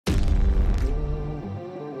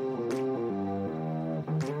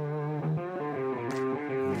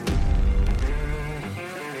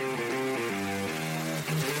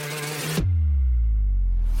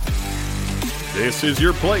This is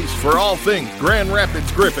your place for all things Grand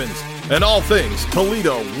Rapids Griffins and all things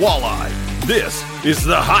Toledo Walleye. This is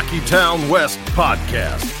the Hockeytown West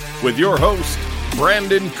podcast with your host,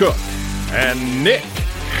 Brandon Cook and Nick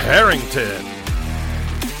Harrington.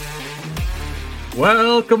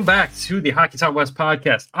 Welcome back to the Hockeytown West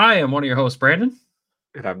podcast. I am one of your hosts, Brandon.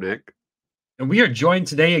 And I'm Nick. And we are joined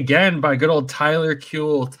today again by good old Tyler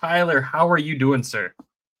Kuehl. Tyler, how are you doing, sir?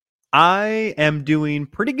 I am doing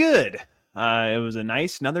pretty good. It was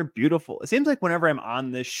another beautiful. It seems like whenever I'm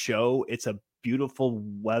on this show, it's a beautiful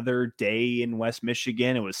weather day in West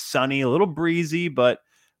Michigan. It was sunny, a little breezy, but I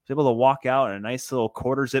was able to walk out in a nice little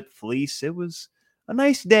quarter zip fleece. It was a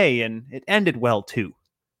nice day, and it ended well too.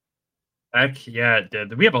 Heck yeah, it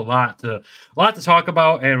did. We have a lot to talk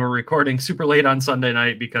about, and we're recording super late on Sunday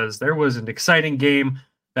night because there was an exciting game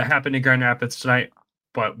that happened in Grand Rapids tonight.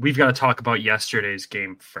 But we've got to talk about yesterday's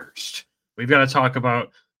game first. We've got to talk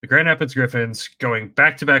about the Grand Rapids Griffins going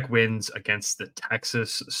back-to-back wins against the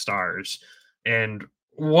Texas Stars. And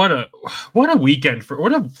what a weekend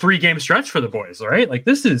what a 3-game stretch for the boys, right? Like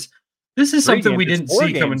this is something we didn't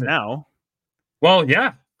see coming now. Well,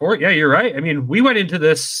 yeah. Yeah, you're right. I mean, we went into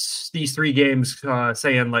these 3 games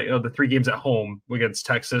saying like, the 3 games at home against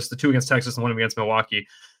Texas, the 2 against Texas and 1 against Milwaukee.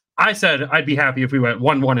 I said I'd be happy if we went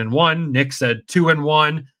 1-1-1. Nick said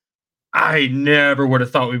 2-1. I never would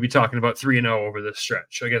have thought we'd be talking about 3-0 over this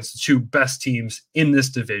stretch against the 2 best teams in this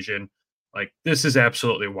division. Like, this is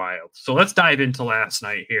absolutely wild. So let's dive into last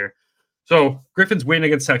night here. So Griffins win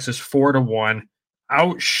against Texas 4-1,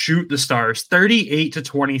 outshoot the Stars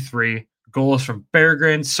 38-23. Goals from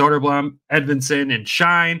Berggren, Soderblom, Edvinsson, and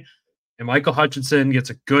Shine. And Michael Hutchinson gets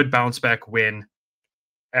a good bounce-back win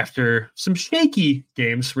after some shaky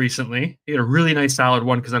games recently. He had a really nice solid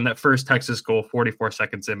one because on that first Texas goal, 44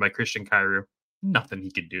 seconds in by Christian Kyrou, nothing he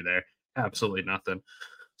could do there. Absolutely nothing.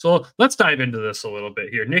 So let's dive into this a little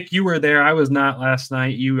bit here. Nick, you were there. I was not last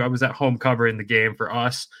night. I was at home covering the game for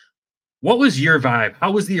us. What was your vibe?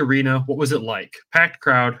 How was the arena? What was it like? Packed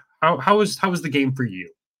crowd. How was the game for you?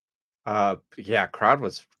 Crowd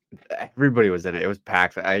was, everybody was in it. It was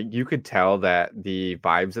packed. You could tell that the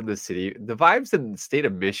vibes in the state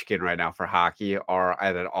of Michigan right now for hockey are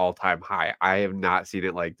at an all-time high. I have not seen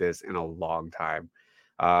it like this in a long time.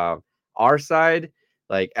 Our side,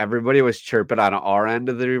 like everybody was chirping on our end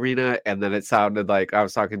of the arena, and then it sounded like I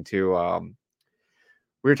was talking to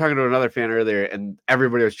we were talking to another fan earlier, and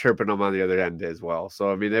everybody was chirping them on the other end as well.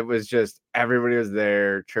 So, I mean, it was just everybody was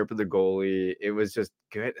there chirping the goalie. It was just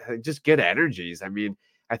good energies. I mean,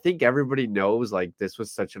 I think everybody knows like this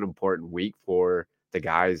was such an important week for the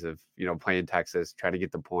guys of, playing Texas, trying to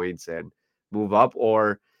get the points and move up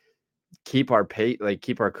or keep our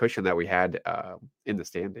cushion that we had in the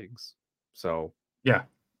standings. So, yeah.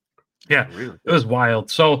 It was wild.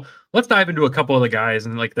 So let's dive into a couple of the guys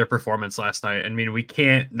and like their performance last night. I mean, we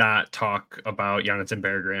can't not talk about Jonathan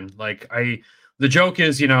Berggren. Like the joke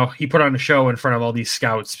is, he put on a show in front of all these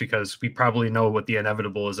scouts because we probably know what the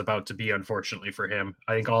inevitable is about to be, unfortunately for him.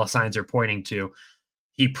 I think all signs are pointing to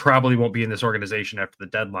he probably won't be in this organization after the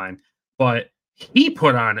deadline, but he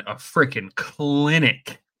put on a freaking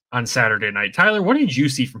clinic on Saturday night. Tyler, what did you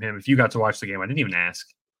see from him if you got to watch the game? I didn't even ask.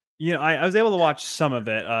 I was able to watch some of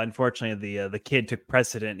it. Unfortunately, the kid took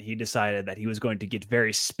precedent. He decided that he was going to get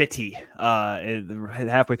very spitty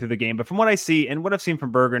halfway through the game. But from what I see and what I've seen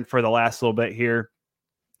from Berggren for the last little bit here,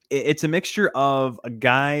 it's a mixture of a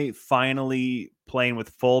guy finally playing with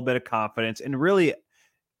full bit of confidence. And really,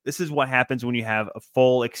 this is what happens when you have a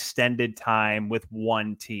full extended time with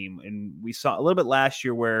one team. And we saw a little bit last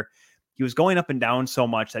year where he was going up and down so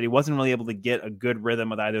much that he wasn't really able to get a good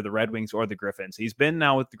rhythm with either the Red Wings or the Griffins. He's been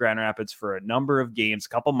now with the Grand Rapids for a number of games, a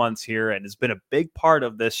couple months here, and has been a big part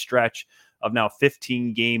of this stretch of now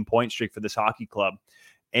 15-game point streak for this hockey club.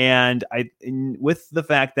 And with the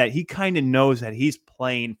fact that he kind of knows that he's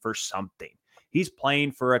playing for something. He's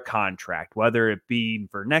playing for a contract, whether it be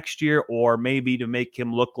for next year or maybe to make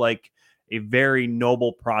him look like a very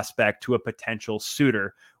noble prospect to a potential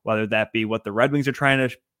suitor, whether that be what the Red Wings are trying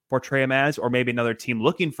to portray him as, or maybe another team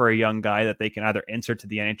looking for a young guy that they can either insert to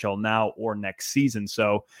the NHL now or next season.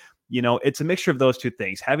 So, it's a mixture of those two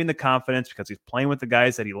things, having the confidence because he's playing with the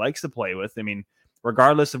guys that he likes to play with. I mean,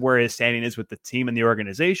 regardless of where his standing is with the team and the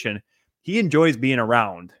organization, he enjoys being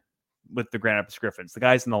around with the Grand Rapids Griffins, the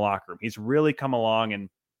guys in the locker room. He's really come along and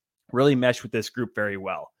really meshed with this group very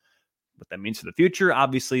well. What that means for the future,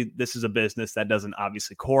 obviously, this is a business that doesn't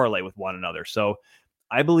obviously correlate with one another. So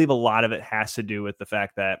I believe a lot of it has to do with the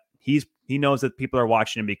fact that he knows that people are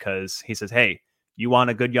watching him because he says, hey, you want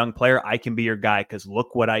a good young player, I can be your guy because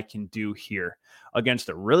look what I can do here against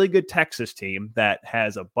a really good Texas team that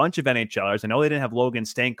has a bunch of NHLers. I know they didn't have Logan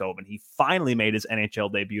Stankoven, and he finally made his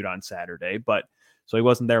NHL debut on Saturday, but so he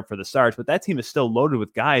wasn't there for the starts. But that team is still loaded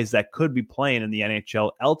with guys that could be playing in the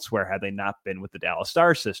NHL elsewhere had they not been with the Dallas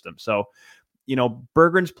Stars system. So,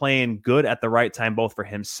 Berggren's playing good at the right time, both for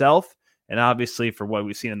himself and obviously for what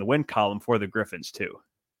we've seen in the win column for the Griffins too.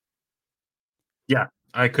 Yeah,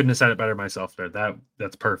 I couldn't have said it better myself there.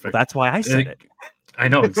 That's perfect. Well, that's why I said it. I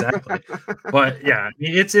know exactly. But yeah,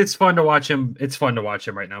 it's fun to watch him. It's fun to watch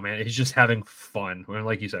him right now, man. He's just having fun. And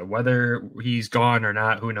like you said, whether he's gone or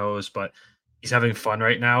not, who knows, but he's having fun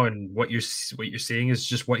right now. And what you're seeing is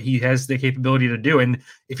just what he has the capability to do. And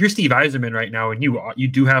if you're Steve Yzerman right now and you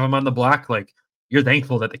do have him on the block, like, you're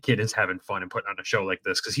thankful that the kid is having fun and putting on a show like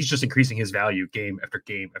this, because he's just increasing his value game after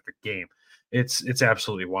game after game. It's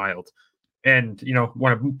absolutely wild. And,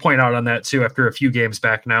 want to point out on that too, after a few games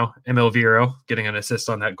back now, Emil Viro getting an assist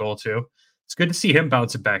on that goal too. It's good to see him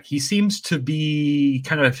bouncing back. He seems to be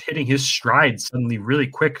kind of hitting his stride suddenly really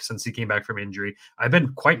quick since he came back from injury. I've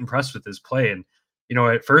been quite impressed with his play. And,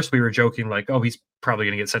 at first we were joking like, oh, he's probably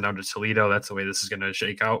going to get sent down to Toledo. That's the way this is going to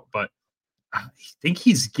shake out. But I think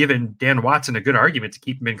he's given Dan Watson a good argument to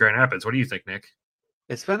keep him in Grand Rapids. What do you think, Nick?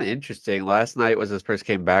 It's been interesting. Last night was his first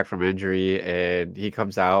came back from injury, and he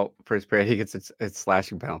comes out first period. He gets a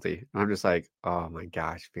slashing penalty. I'm just like, oh my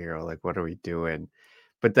gosh, Viro, like, what are we doing?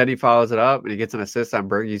 But then he follows it up and he gets an assist on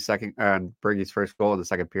Bergey's first goal in the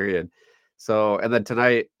second period. So, and then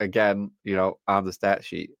tonight again, on the stat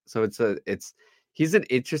sheet. So he's in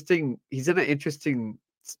an interesting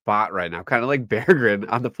spot right now, kind of like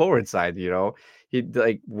Berggren on the forward side. He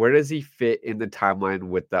where does he fit in the timeline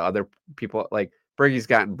with the other people? Like, Bergey's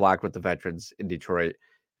gotten blocked with the veterans in Detroit.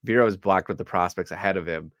 Viro is blocked with the prospects ahead of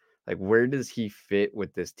him. Like, where does he fit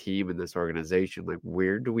with this team and this organization? Like,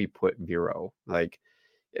 where do we put Viro? Like,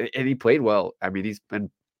 and he played well. I mean, he's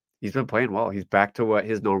been playing well. He's back to what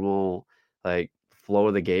his normal flow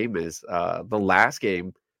of the game is. The last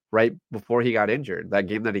game, right before he got injured, that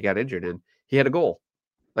game that he got injured in, he had a goal.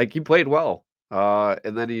 Like, he played well.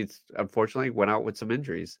 And then he's unfortunately went out with some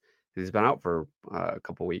injuries. He's been out for a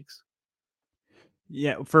couple weeks.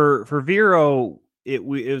 Yeah, for Viro, it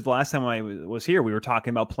was the last time I was here, we were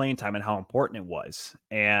talking about playing time and how important it was.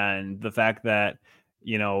 And the fact that,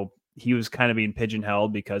 he was kind of being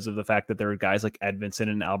pigeonholed because of the fact that there were guys like Edvinsson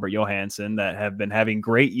and Albert Johansson that have been having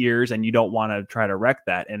great years, and you don't want to try to wreck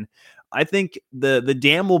that. And I think the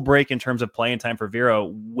dam will break in terms of playing time for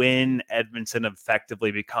Viro when Edvinsson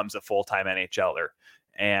effectively becomes a full-time NHLer.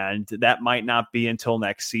 And that might not be until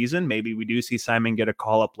next season. Maybe we do see Simon get a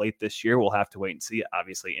call up late this year. We'll have to wait and see.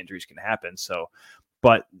 Obviously, injuries can happen. So,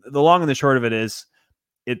 but the long and the short of it is,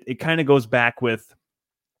 it kind of goes back with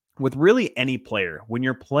really any player. When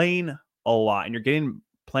you're playing a lot and you're getting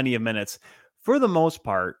plenty of minutes, for the most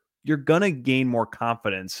part, you're going to gain more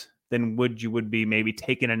confidence than you would be maybe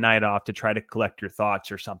taking a night off to try to collect your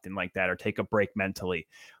thoughts or something like that, or take a break mentally.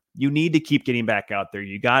 You need to keep getting back out there.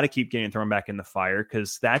 You got to keep getting thrown back in the fire,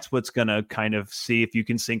 because that's what's going to kind of see if you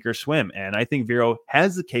can sink or swim. And I think Viro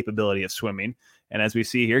has the capability of swimming. And as we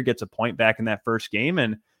see here, gets a point back in that first game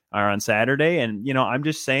and on Saturday. And, I'm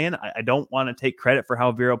just saying, I don't want to take credit for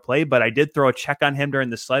how Viro played, but I did throw a check on him during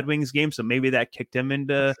the Sled Wings game. So maybe that kicked him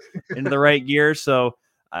into the right gear. So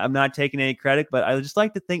I'm not taking any credit, but I just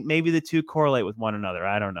like to think maybe the two correlate with one another.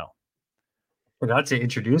 I don't know. Forgot to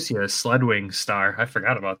introduce you as Sledwing star. I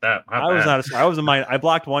forgot about that. I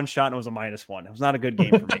blocked one shot and it was a -1. It was not a good game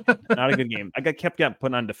for me. Not a good game. I kept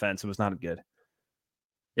put on defense. It was not good.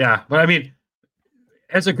 Yeah, but I mean,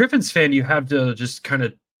 as a Griffins fan, you have to just kind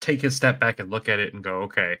of take a step back and look at it and go,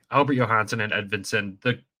 okay, Albert Johansson and Edvinsson,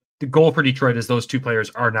 the goal for Detroit is those two players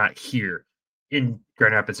are not here in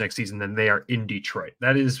Grand Rapids next season, then they are in Detroit.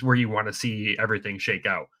 That is where you want to see everything shake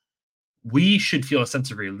out. We should feel a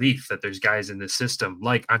sense of relief that there's guys in this system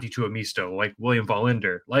like Antti Tuomisto, like William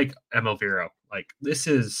Wallinder, like Emil Viro. Like,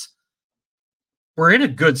 we're in a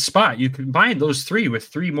good spot. You combine those three with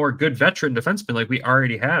three more good veteran defensemen like we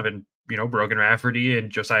already have, and Brogan Rafferty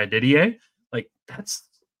and Josiah Didier. Like, that's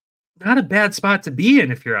not a bad spot to be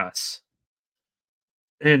in if you're us.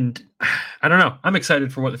 And I don't know. I'm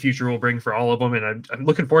excited for what the future will bring for all of them, and I'm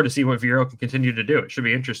looking forward to see what Viro can continue to do. It should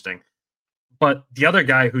be interesting. But the other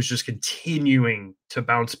guy who's just continuing to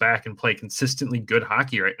bounce back and play consistently good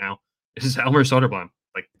hockey right now is Elmer Soderblom.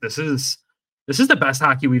 Like, this is the best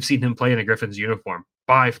hockey we've seen him play in a Griffins uniform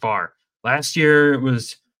by far. Last year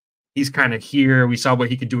he's kind of here. We saw what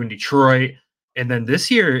he could do in Detroit, and then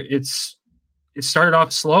this year it started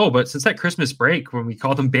off slow. But since that Christmas break when we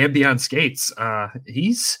called him Bambi on skates,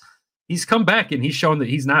 he's he's come back and he's shown that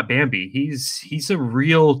he's not Bambi. He's a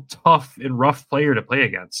real tough and rough player to play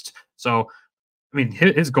against. So, I mean,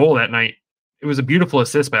 his goal that night, it was a beautiful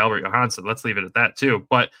assist by Albert Johansson. Let's leave it at that too.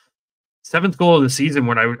 But 7th goal of the season,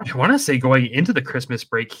 when I want to say going into the Christmas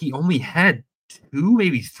break, he only had 2,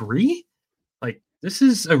 maybe 3. Like, this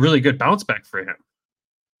is a really good bounce back for him.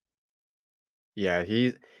 Yeah,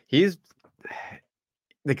 he's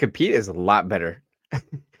the compete is a lot better.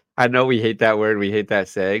 I know we hate that word, we hate that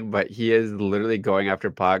saying, but he is literally going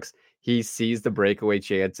after pucks. He sees the breakaway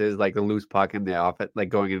chances, like the loose puck in the offense, like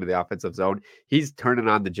going into the offensive zone. He's turning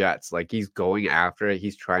on the Jets, like he's going after it.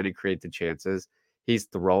 He's trying to create the chances. He's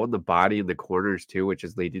throwing the body in the corners too, which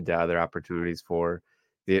is leading to other opportunities for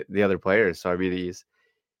the other players. So I mean,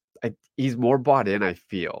 he's more bought in. I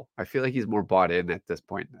feel like he's more bought in at this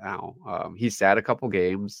point now. He's sat a couple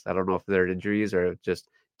games. I don't know if they're injuries or just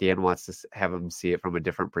Dan wants to have him see it from a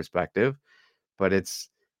different perspective, but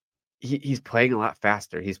he's playing a lot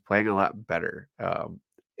faster. He's playing a lot better.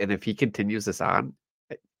 And if he continues this on,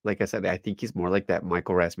 like I said, I think he's more like that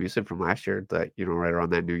Michael Rasmussen from last year, that, you know, right around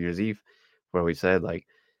that New Year's Eve, where we said, like,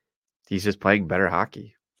 he's just playing better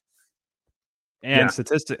hockey. And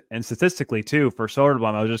statistically too, for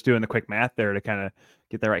Soderblom, I was just doing the quick math there to kind of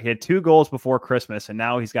get that right. He had 2 goals before Christmas, and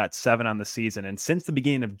now he's got 7 on the season. And since the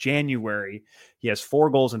beginning of January, he has 4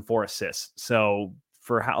 goals and 4 assists. So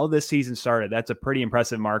for how this season started, that's a pretty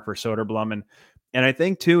impressive mark for Soderblom. And I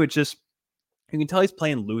think too, it's just, you can tell he's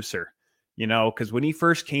playing looser, you know, because when he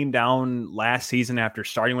first came down last season after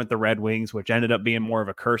starting with the Red Wings, which ended up being more of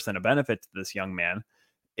a curse than a benefit to this young man,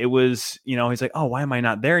 it was, you know, he's like, oh, why am I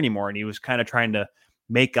not there anymore? And he was kind of trying to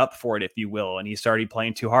make up for it, if you will. And he started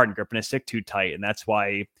playing too hard and gripping his stick too tight. And that's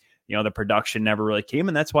why, you know, the production never really came.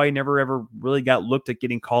 And that's why he never ever really got looked at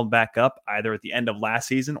getting called back up, either at the end of last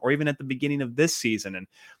season or even at the beginning of this season. And,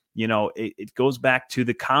 you know, it goes back to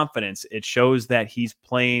the confidence. It shows that he's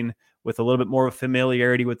playing with a little bit more of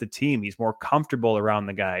familiarity with the team. He's more comfortable around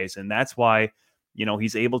the guys. And that's why, you know,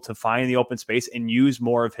 he's able to find the open space and use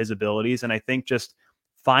more of his abilities. And I think just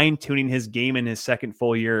fine-tuning his game in his second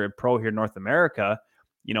full year at pro here in North America,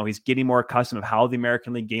 you know, he's getting more accustomed to how the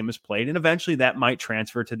American League game is played, and eventually that might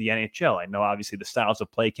transfer to the NHL. I know obviously the styles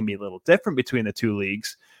of play can be a little different between the 2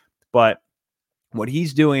 leagues, but what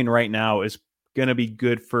he's doing right now is going to be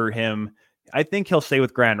good for him. I think he'll stay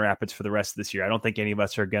with Grand Rapids for the rest of this year. I don't think any of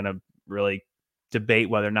us are going to really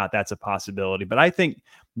debate whether or not that's a possibility, but I think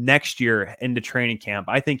next year into training camp,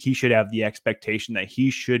 I think he should have the expectation that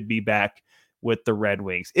he should be back with the Red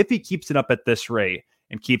Wings if he keeps it up at this rate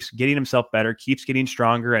and keeps getting himself better, keeps getting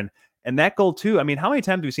stronger. And that goal too, I mean, how many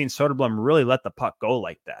times have we seen Soderblom really let the puck go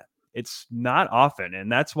like that? It's not often.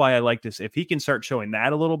 And that's why I like this. If he can start showing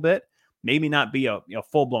that a little bit, maybe not be a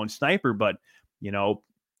full-blown sniper, but you know,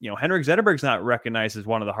 Henrik Zetterberg's not recognized as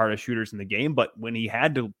one of the hardest shooters in the game, but when he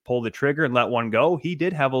had to pull the trigger and let one go, he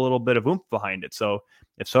did have a little bit of oomph behind it. So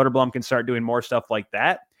if Soderblom can start doing more stuff like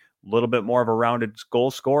that, a little bit more of a rounded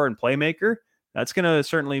goal scorer and playmaker, that's going to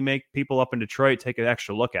certainly make people up in Detroit take an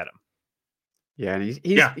extra look at him. Yeah,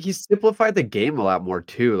 and he's simplified the game a lot more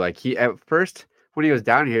too. Like, he at first, when he was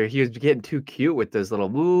down here, he was getting too cute with those little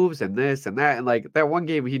moves and this and that. And like that one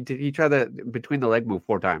game, he tried that between the leg move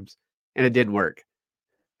 4 times and it didn't work.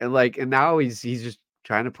 And now he's just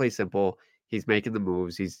trying to play simple. He's making the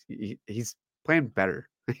moves. He's playing better.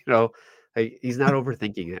 You know, like, he's not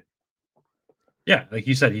overthinking it. Yeah, like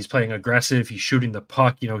you said, he's playing aggressive. He's shooting the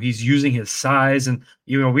puck. You know, he's using his size, and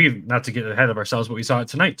you know, we've not to get ahead of ourselves, but we saw it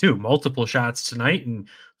tonight too. Multiple shots tonight and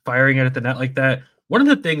firing it at the net like that. One of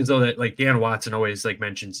the things though that like Dan Watson always like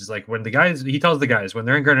mentions is like when he tells the guys when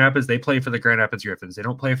they're in Grand Rapids, they play for the Grand Rapids Griffins. They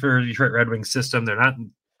don't play for the Detroit Red Wings system. They're not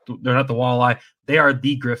the Walleye. They are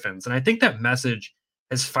the Griffins, and I think that message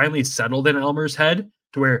has finally settled in Elmer's head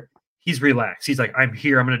to where he's relaxed. He's like, I'm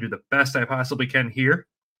here. I'm going to do the best I possibly can here.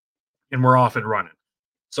 And we're off and running.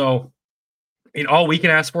 So, I mean, all we can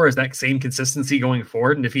ask for is that same consistency going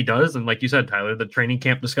forward. And if he does, and like you said, Tyler, the training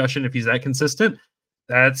camp discussion, if he's that consistent,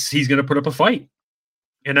 he's going to put up a fight.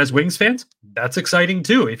 And as Wings fans, that's exciting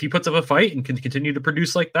too. If he puts up a fight and can continue to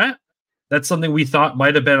produce like that, that's something we thought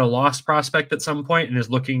might have been a lost prospect at some point and is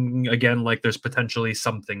looking again like there's potentially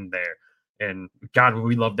something there. And God, would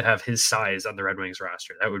we love to have his size on the Red Wings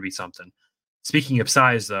roster. That would be something. Speaking of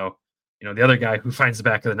size, though, you know, the other guy who finds the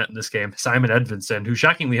back of the net in this game, Simon Edvinsson, who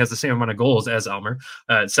shockingly has the same amount of goals as Elmer,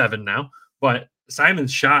 at 7 now. But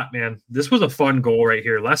Simon's shot, man, this was a fun goal right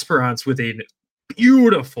here. L'Esperance with a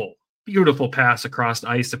beautiful, beautiful pass across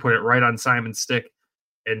ice to put it right on Simon's stick.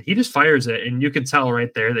 And he just fires it. And you can tell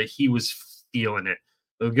right there that he was feeling it.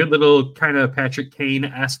 A good little kind of Patrick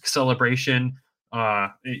Kane-esque celebration.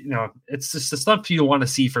 It's just the stuff you want to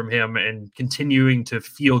see from him and continuing to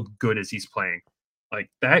feel good as he's playing. Like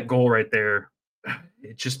that goal right there,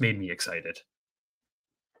 it just made me excited.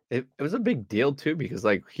 It was a big deal too because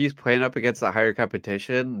like he's playing up against the higher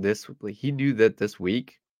competition. He knew that this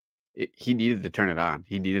week he needed to turn it on.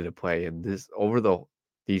 He needed to play, and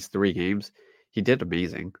these 3 games, he did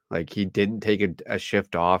amazing. Like he didn't take a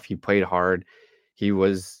shift off. He played hard. He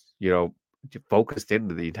was focused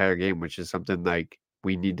into the entire game, which is something like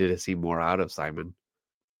we needed to see more out of Simon.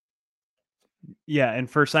 Yeah, and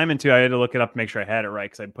for Simon too, I had to look it up to make sure I had it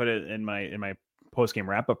right because I put it in my post game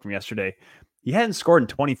wrap up from yesterday. He hadn't scored in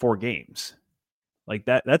 24 games. Like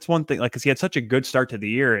that's one thing, like, because he had such a good start to the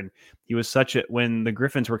year, and he was when the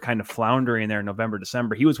Griffins were kind of floundering there in November,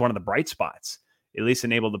 December, he was one of the bright spots, at least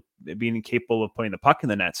being capable of putting the puck in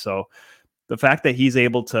the net. So the fact that he's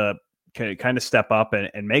able to kind of step up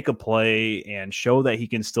and make a play and show that he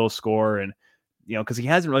can still score, and because he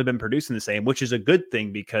hasn't really been producing the same, which is a good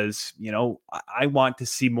thing because I want to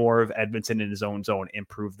see more of Edvinsson in his own zone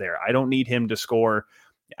improve there. I don't need him to score.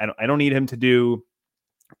 I don't need him to do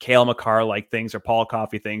Cale Makar like things or Paul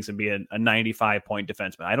Coffey things and be a 95-point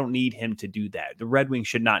defenseman. I don't need him to do that. The Red Wings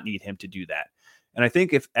should not need him to do that. And I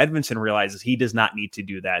think if Edvinsson realizes he does not need to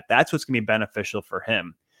do that, that's what's going to be beneficial for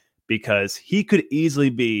him, because he could easily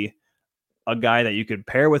be a guy that you could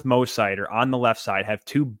pair with Mo Seider on the left side, have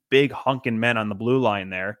 2 big hunking men on the blue line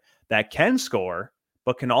there that can score,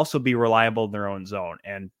 but can also be reliable in their own zone.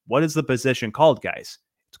 And what is the position called, guys?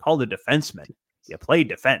 It's called a defenseman. You play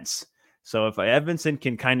defense. So if Edvinsson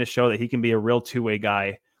can kind of show that he can be a real 2-way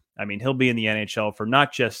guy, I mean, he'll be in the NHL for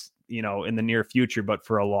not just, in the near future, but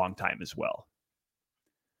for a long time as well.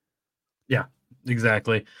 Yeah,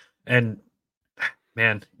 exactly. And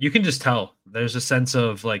man, you can just tell there's a sense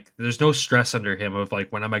of like, there's no stress under him of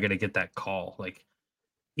like, when am I going to get that call? Like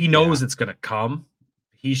he knows it's going to come.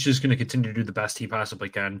 He's just going to continue to do the best he possibly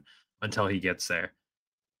can until he gets there.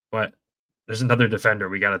 But there's another defender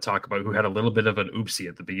we got to talk about who had a little bit of an oopsie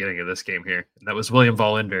at the beginning of this game here. And that was William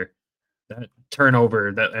Wallinder. That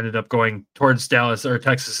turnover that ended up going towards Dallas or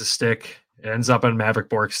Texas's stick. It ends up on Maverick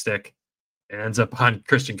Bork's stick. It ends up on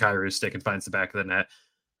Christian Kyrie's stick and finds the back of the net.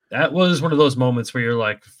 That was one of those moments where you're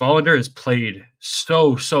like, Wallinder has played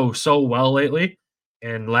so well lately.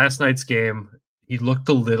 And last night's game, he looked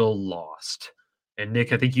a little lost. And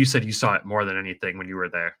Nick, I think you said you saw it more than anything when you were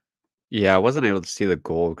there. Yeah, I wasn't able to see the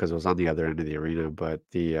goal because it was on the other end of the arena. But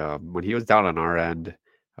when he was down on our end,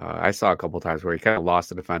 I saw a couple times where he kind of lost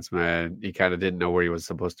the defenseman. He kind of didn't know where he was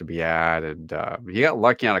supposed to be at. And he got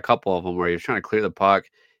lucky on a couple of them where he was trying to clear the puck.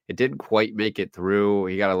 It didn't quite make it through.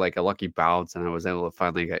 He got a lucky bounce, and I was able to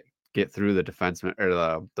finally get through the defenseman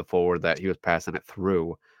or the forward that he was passing it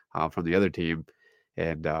through from the other team.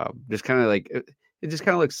 And just kind of like it just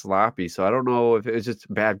kind of looked sloppy. So I don't know if it was just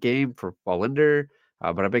a bad game for Wallinder.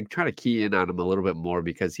 But I've been trying to key in on him a little bit more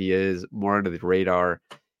because he is more under the radar.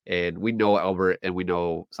 And we know Albert and we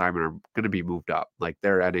know Simon are going to be moved up. Like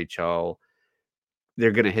they're NHL.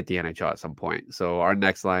 They're going to hit the NHL at some point. So our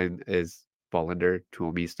next line is Wallinder,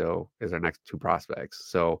 Tuomisto is our next 2 prospects.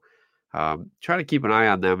 So trying to keep an eye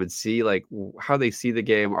on them and see like how they see the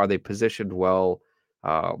game. Are they positioned well?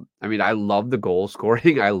 I mean, I love the goal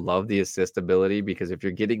scoring. I love the assist ability because if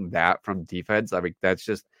you're getting that from defense, I mean, that's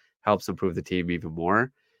just helps improve the team even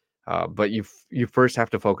more. But you first have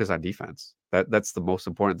to focus on defense. That's the most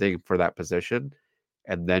important thing for that position,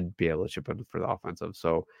 and then be able to chip in for the offensive.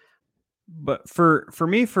 So, but for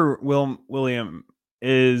me, for William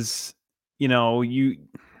is, I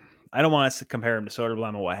don't want us to compare him to Soderblom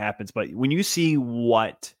and what happens, but when you see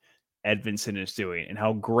what Edvinsson is doing and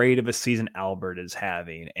how great of a season Albert is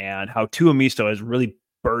having and how Tuomisto has really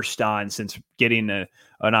burst on since getting a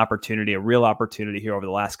real opportunity here over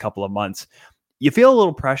the last couple of months, you feel a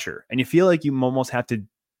little pressure and you feel like you almost have to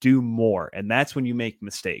do more. And that's when you make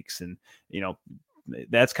mistakes. And,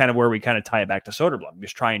 that's kind of where we kind of tie it back to Soderblom,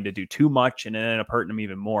 just trying to do too much and then end up hurting him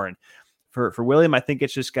even more. And for William, I think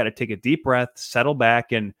it's just got to take a deep breath, settle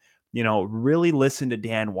back and, really listen to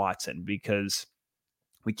Dan Watson, because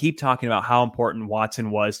we keep talking about how important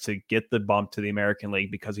Watson was to get the bump to the American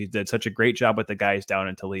League because he did such a great job with the guys down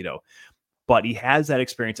in Toledo. But he has that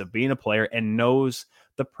experience of being a player and knows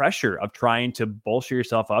the pressure of trying to bolster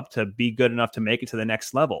yourself up to be good enough to make it to the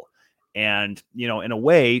next level. And, in a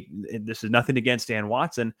way, this is nothing against Dan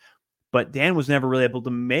Watson, but Dan was never really able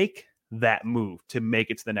to make that move to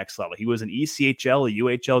make it to the next level. He was an ECHL, a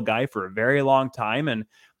UHL guy for a very long time. And,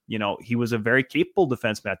 he was a very capable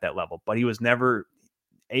defenseman at that level, but he was never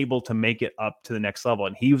able to make it up to the next level.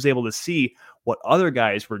 And he was able to see what other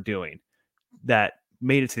guys were doing that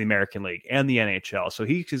made it to the American League and the NHL. So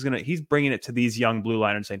he's bringing it to these young blue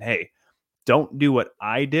liners saying, hey, don't do what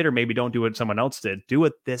I did, or maybe don't do what someone else did. Do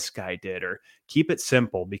what this guy did, or keep it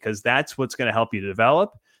simple, because that's what's going to help you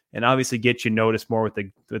develop and obviously get you noticed more with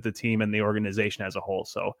the team and the organization as a whole.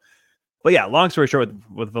 So, but yeah, long story short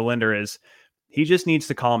with Verlander is he just needs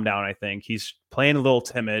to calm down. I think he's playing a little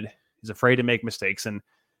timid. He's afraid to make mistakes. And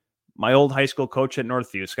my old high school coach at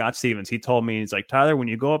Northview, Scott Stevens, he told me, he's like, Tyler, when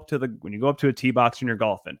you go up to a tee box and you're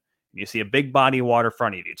golfing, and you see a big body of water in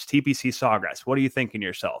front of you, it's TPC Sawgrass. What are you thinking to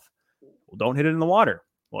yourself? Well, don't hit it in the water.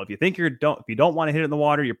 Well, if you don't want to hit it in the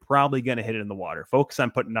water, you're probably going to hit it in the water. Focus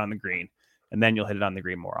on putting it on the green, and then you'll hit it on the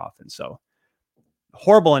green more often. So,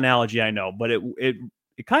 horrible analogy, I know, but it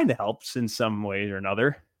kind of helps in some way or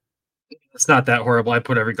another. It's not that horrible. I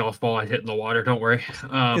put every golf ball I hit in the water. Don't worry.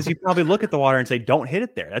 Because you probably look at the water and say, don't hit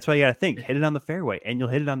it there. That's why you got to think. Hit it on the fairway, and you'll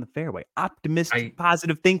hit it on the fairway. Optimistic,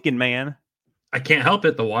 positive thinking, man. I can't help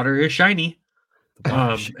it. The water is shiny.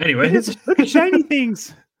 Anyways. Look at shiny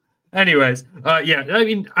things. Anyways, yeah, I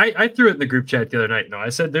mean, I threw it in the group chat the other night. No, I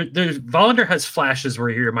said there's Verlander has flashes where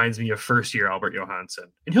he reminds me of first year Albert Johansson,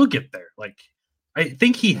 and he'll get there. Like, I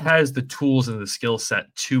think he has the tools and the skill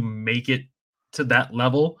set to make it to that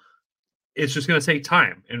level. It's just going to take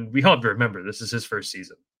time, and we all have to remember this is his first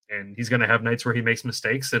season, and he's going to have nights where he makes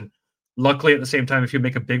mistakes. And luckily, at the same time, if you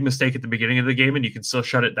make a big mistake at the beginning of the game and you can still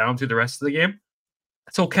shut it down through the rest of the game,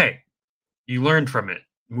 that's okay. You learned from it,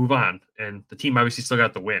 move on, and the team obviously still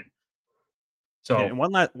got the win. So, and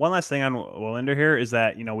one last thing on Verlander here is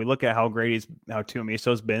that, we look at how great how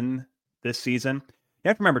Tuomisto's been this season. You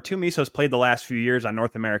have to remember, Tuomisto's played the last few years on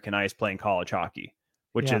North American ice playing college hockey,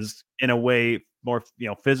 which is in a way more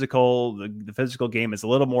physical. The physical game is a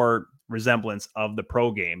little more resemblance of the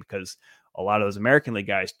pro game, because a lot of those American League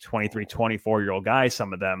guys, 23, 24-year-old guys,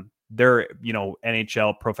 some of them, they're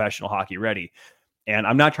NHL professional hockey ready. And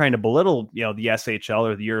I'm not trying to belittle the SHL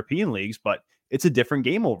or the European leagues, but it's a different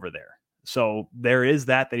game over there. So there is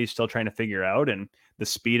that he's still trying to figure out, and the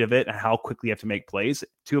speed of it and how quickly you have to make plays.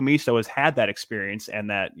 Tuomisto has had that experience and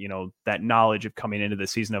that, that knowledge of coming into the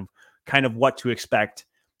season of kind of what to expect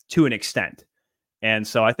to an extent. And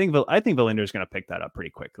so I think Verlander is going to pick that up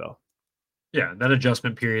pretty quick, though. Yeah, that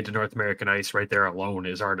adjustment period to North American ice right there alone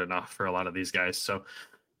is hard enough for a lot of these guys. So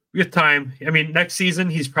with time, I mean, next season,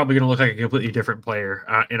 he's probably going to look like a completely different player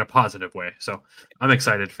in a positive way. So I'm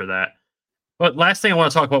excited for that. But last thing I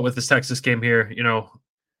want to talk about with this Texas game here,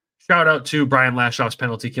 shout out to Brian Lashoff's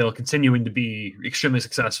penalty kill, continuing to be extremely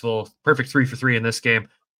successful. Perfect 3 for 3 in this game.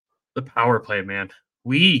 The power play, man.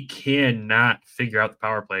 We cannot figure out the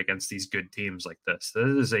power play against these good teams like this.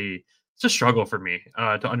 It's a struggle for me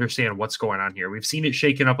to understand what's going on here. We've seen it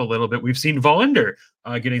shaken up a little bit. We've seen Verlander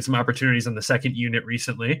getting some opportunities on the second unit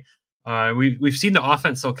recently. We've seen the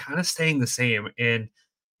offense though kind of staying the same. And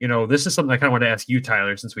this is something I kind of want to ask you,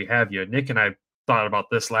 Tyler, since we have you. Nick and I thought about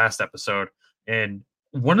this last episode, and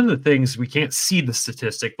one of the things, we can't see the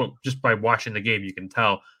statistic, but just by watching the game, you can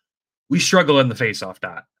tell we struggle in the faceoff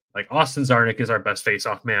dot. Like, Austin Czarnik is our best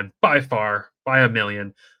faceoff man by far, by a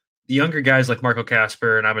million. The younger guys like Marco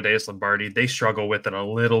Kasper and Amadeus Lombardi, they struggle with it a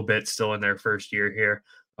little bit still in their first year here.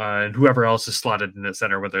 And whoever else is slotted in the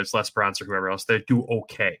center, whether it's Les Bronze or whoever else, they do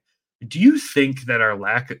okay. Do you think that our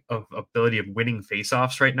lack of ability of winning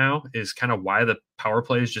faceoffs right now is kind of why the power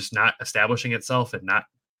play is just not establishing itself and not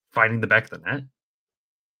finding the back of the net?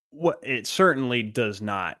 Well, it certainly does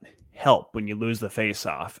not help when you lose the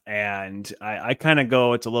faceoff. And I kind of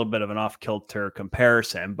go, it's a little bit of an off-kilter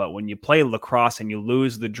comparison, but when you play lacrosse and you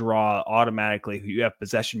lose the draw, automatically you have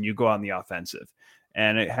possession, you go on the offensive.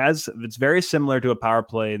 And it's very similar to a power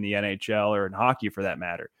play in the NHL or in hockey for that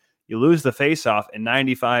matter. You lose the faceoff, and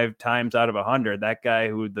 95 times out of 100, that guy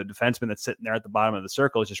the defenseman that's sitting there at the bottom of the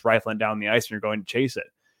circle is just rifling down the ice and you're going to chase it.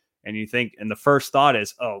 And you think, and the first thought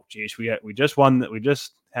is, oh, geez, we just won that. We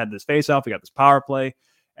just had this faceoff. We got this power play,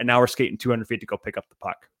 and now we're skating 200 feet to go pick up the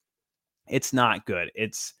puck. It's not good.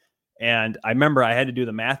 And I remember I had to do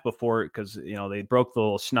the math before, because they broke the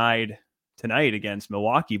little schneid tonight against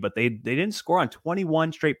Milwaukee, but they didn't score on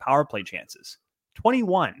 21 straight power play chances.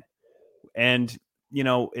 21. And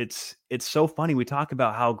it's so funny. We talk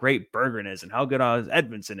about how great Berggren is and how good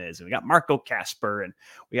Edmondson is. And we got Marco Kasper, and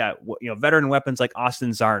we got, veteran weapons like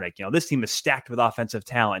Austin Czarnik. This team is stacked with offensive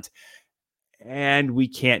talent, and we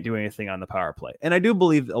can't do anything on the power play. And I do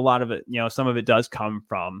believe a lot of it, some of it does come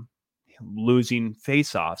from losing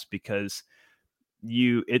faceoffs, because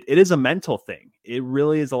it is a mental thing. It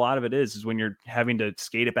really is. A lot of it is when you're having to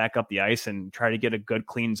skate it back up the ice and try to get a good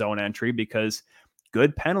clean zone entry, because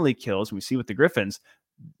good penalty kills, we see with the Griffins,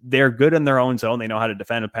 they're good in their own zone. They know how to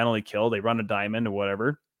defend a penalty kill. They run a diamond or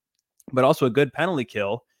whatever. but also a good penalty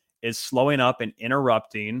kill is slowing up and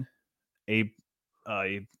interrupting a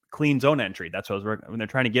clean zone entry. That's what I was working. When they're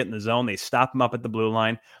trying to get in the zone, they stop them up at the blue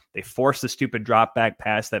line. They force the stupid drop back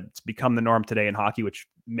pass that's become the norm today in hockey, which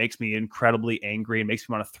makes me incredibly angry and makes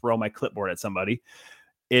me want to throw my clipboard at somebody.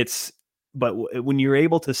 But when you're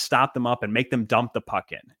able to stop them up and make them dump the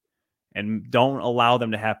puck in and don't allow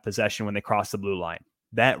them to have possession when they cross the blue line,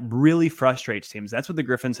 that really frustrates teams. That's what the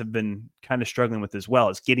Griffins have been kind of struggling with as well,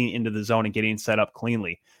 is getting into the zone and getting set up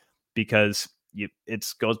cleanly, because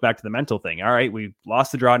it goes back to the mental thing. All right, we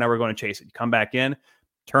lost the draw. Now we're going to chase it. Come back in,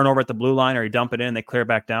 turn over at the blue line, or you dump it in, they clear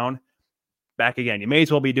back down. Back again. You may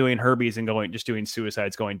as well be doing Herbies and just doing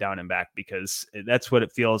suicides going down and back, because that's what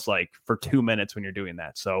it feels like for 2 minutes when you're doing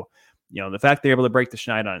that. So, the fact they're able to break the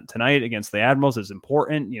schneid on tonight against the Admirals is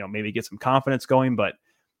important. Maybe get some confidence going. But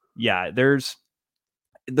yeah, there's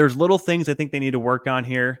little things I think they need to work on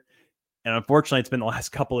here. And unfortunately, it's been the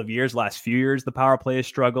last few years, the power play has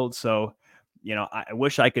struggled. So, I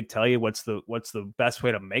wish I could tell you what's the best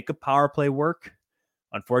way to make a power play work.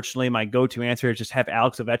 Unfortunately, my go-to answer is just have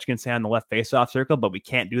Alex Ovechkin stay on the left faceoff circle, but we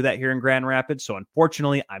can't do that here in Grand Rapids. So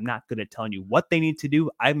unfortunately, I'm not good at telling you what they need to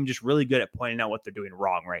do. I'm just really good at pointing out what they're doing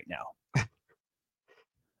wrong right now.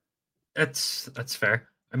 That's fair.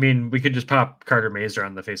 I mean, we could just pop Carter Mazur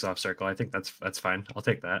on the faceoff circle. I think that's fine. I'll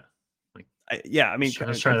take that.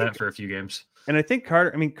 Let's try that for a few games. And I think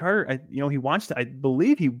Carter, he wants to, I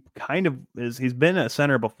believe he kind of he's been a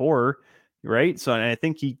center before, right? So I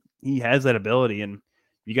think he has that ability, and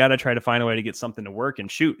you got to try to find a way to get something to work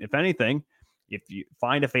and shoot. If anything, if you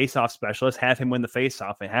find a faceoff specialist, have him win the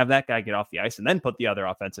faceoff and have that guy get off the ice, and then put the other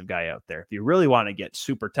offensive guy out there. If you really want to get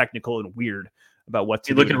super technical and weird about what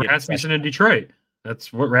to do. Look at Rasmussen in Detroit.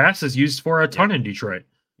 That's what Ras is used for a ton in Detroit.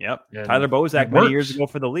 Yep. And Tyler Bozak many years ago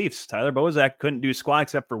for the Leafs. Tyler Bozak couldn't do squat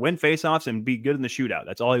except for win faceoffs and be good in the shootout.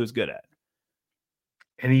 That's all he was good at.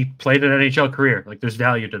 And he played an NHL career. Like, there's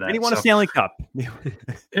value to that. And he won a Stanley Cup.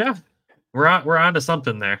 Yeah. We're on to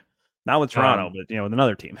something there. Not with Toronto, but with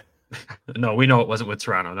another team. No, we know it wasn't with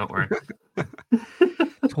Toronto. Don't worry.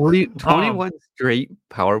 21 straight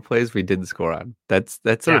power plays we didn't score on. That's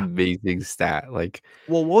an amazing stat. Like,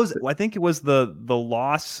 well, what was it? I think it was the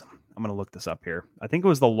loss. I'm going to look this up here. I think it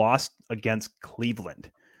was the loss against Cleveland,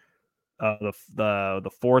 the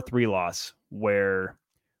 4-3 loss, where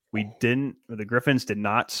the Griffins did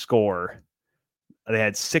not score. They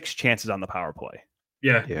had 6 chances on the power play.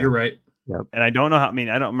 Yeah. You're right. Yep. And I don't know I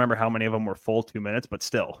don't remember how many of them were full 2 minutes, but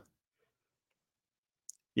still.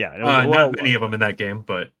 Yeah. Not many of them in that game,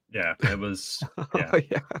 but yeah, it was. Yeah. Oh,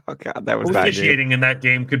 yeah. Oh, God, that was officiating in that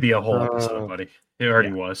game could be a whole episode, buddy. It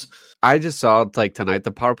already was. I just saw tonight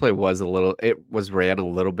the power play was ran a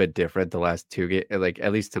little bit different the last 2 games. Like,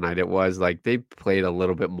 at least tonight it was like they played a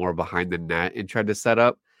little bit more behind the net and tried to set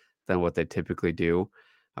up than what they typically do.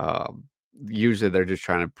 Usually they're just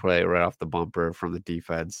trying to play right off the bumper from the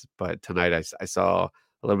defense, but tonight I saw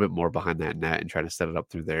a little bit more behind that net and trying to set it up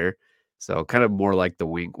through there. So kind of more like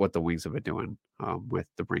what the Wings have been doing with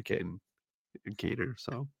DeBrincat and Kaner.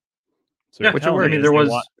 So yeah, which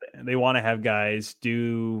they want to have guys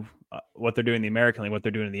do what they're doing in the American League, what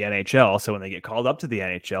they're doing in the NHL. So when they get called up to the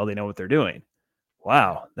NHL, they know what they're doing.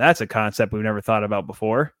 Wow, that's a concept we've never thought about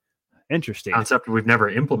before. Interesting concept we've never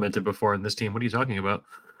implemented before in this team. What are you talking about?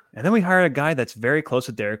 And then we hired a guy that's very close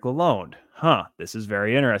to Derek Lalonde. This is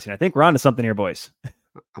very interesting. I think we're on to something here, boys.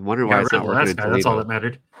 I'm wondering why it's not working. That's all that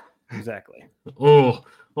mattered. Exactly. Don't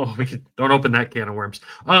open that can of worms.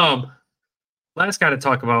 Last guy to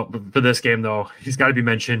talk about for this game, though, he's got to be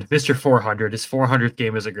mentioned. Mr. 400, his 400th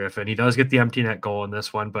game as a Griffin. He does get the empty net goal in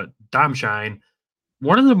this one, but Dom Shine,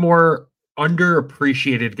 one of the more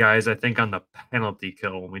underappreciated guys, I think, on the penalty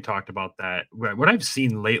kill when we talked about that. What I've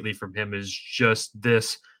seen lately from him is just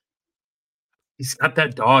this. He's got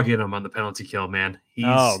that dog in him on the penalty kill, man. He's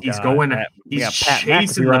going. He's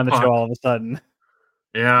chasing the puck all of a sudden.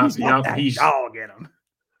 Yeah, he's dog in him.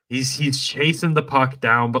 He's chasing the puck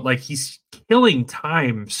down, but like he's killing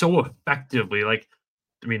time so effectively. Like,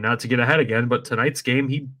 I mean, not to get ahead again, but tonight's game,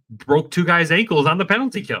 he broke 2 guys' ankles on the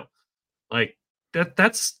penalty kill. Like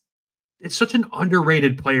it's such an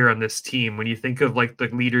underrated player on this team when you think of like the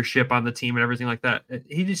leadership on the team and everything like that.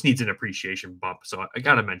 He just needs an appreciation bump. So I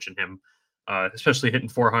got to mention him. Especially hitting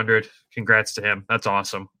 400. Congrats to him. That's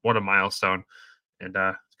awesome. What a milestone. And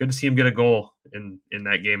it's good to see him get a goal in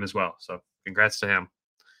that game as well. So congrats to him.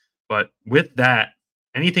 But with that,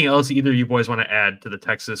 anything else either of you boys want to add to the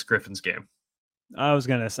Texas Griffins game? I was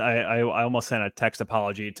going to say, I almost sent a text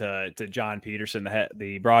apology to John Peterson,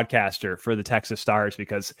 the broadcaster for the Texas Stars,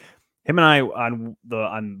 because him and I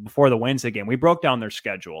on before the Wednesday game, we broke down their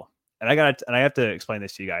schedule and I have to explain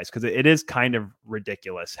this to you guys because it is kind of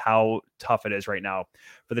ridiculous how tough it is right now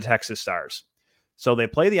for the Texas Stars. So they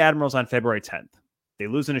play the Admirals on February 10th. They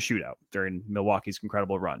lose in a shootout during Milwaukee's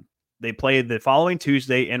incredible run. They play the following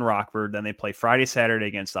Tuesday in Rockford. Then they play Friday, Saturday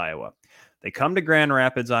against Iowa. They come to Grand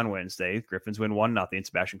Rapids on Wednesday. Griffins win 1-0.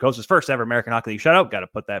 Sebastian Costa's first ever American Hockey League shutout. Got to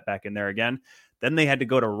put that back in there again. Then they had to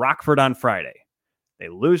go to Rockford on Friday. They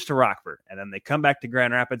lose to Rockford. And then they come back to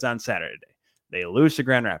Grand Rapids on Saturday. They lose to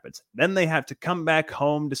Grand Rapids. Then they have to come back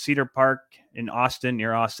home to Cedar Park in Austin,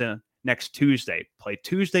 near Austin, next Tuesday. Play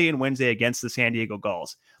Tuesday and Wednesday against the San Diego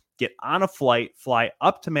Gulls. Get on a flight, fly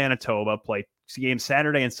up to Manitoba, play games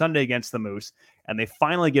Saturday and Sunday against the Moose, and they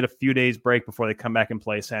finally get a few days break before they come back and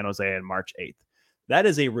play San Jose on March 8th. That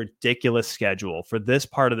is a ridiculous schedule for this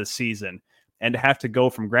part of the season, and to have to go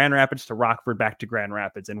from Grand Rapids to Rockford back to Grand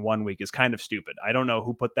Rapids in 1 week is kind of stupid. I don't know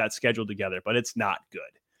who put that schedule together, but it's not good.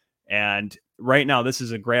 And right now, this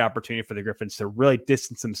is a great opportunity for the Griffins to really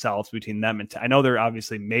distance themselves between them. And I know they're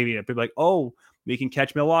obviously maybe people like, oh, we can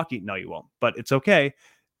catch Milwaukee. No, you won't, but it's okay.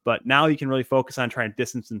 But now you can really focus on trying to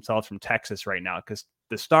distance themselves from Texas right now because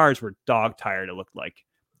the Stars were dog tired, it looked like,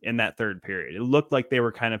 in that third period. It looked like they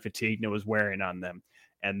were kind of fatigued and it was wearing on them.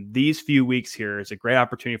 And these few weeks here is a great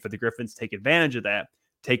opportunity for the Griffins to take advantage of that,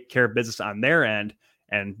 take care of business on their end,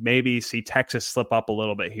 and maybe see Texas slip up a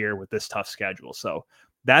little bit here with this tough schedule. So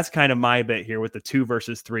that's kind of my bit here with the 2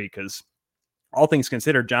 versus 3, because all things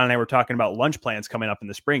considered, John and I were talking about lunch plans coming up in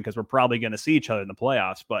the spring because we're probably going to see each other in the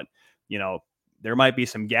playoffs. But, you know, there might be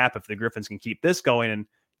some gap if the Griffins can keep this going and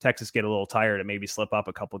Texas get a little tired and maybe slip up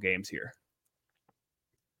a couple games here.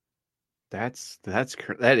 That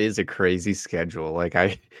is a crazy schedule. Like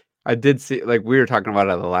I did see, like we were talking about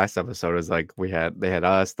it in the last episode, is like they had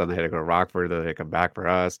us, then they had to go to Rockford, then they come back for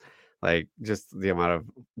us. Like just the amount of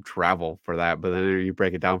travel for that. But then you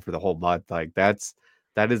break it down for the whole month. Like that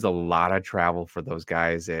is a lot of travel for those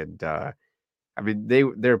guys. And I mean,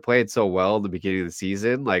 they're playing so well in the beginning of the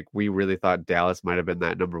season. Like we really thought Dallas might have been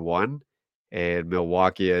that number 1, and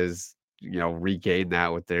Milwaukee has, regained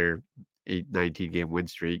that with their 19 game win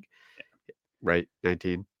streak, right?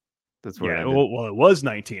 19. That's what. Yeah. Well, it was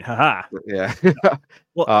 19. Haha. Yeah.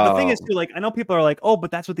 Well, the thing is too, like I know people are like, oh, but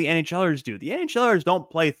that's what the NHLers do. The NHLers don't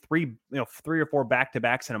play 3 or 4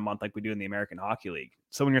 back-to-backs in a month like we do in the American Hockey League.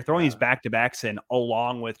 So when you're throwing these back-to-backs in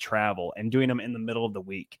along with travel and doing them in the middle of the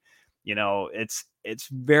week, it's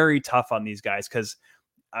very tough on these guys because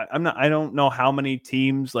I don't know how many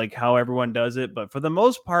teams, like how everyone does it, but for the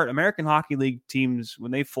most part, American Hockey League teams, when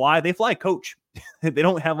they fly coach. They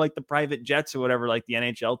don't have like the private jets or whatever like the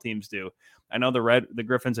NHL teams do. I know the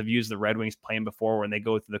Griffins have used the Red Wings plane before when they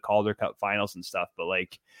go through the Calder Cup finals and stuff, but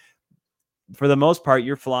like for the most part,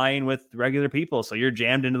 you're flying with regular people, so you're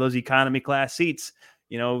jammed into those economy class seats,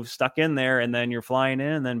 stuck in there, and then you're flying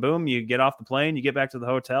in, and then boom, you get off the plane, you get back to the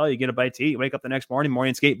hotel, you get a bite to eat, you wake up the next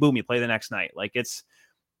morning skate, boom, you play the next night. Like it's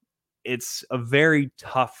a very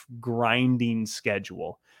tough grinding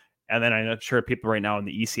schedule. And then I'm sure people right now in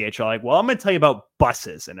the ECH are like, well, I'm going to tell you about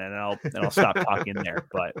buses, and then I'll stop talking there.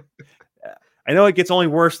 But I know it gets only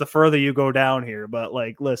worse the further you go down here, but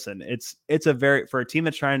like, listen, it's for a team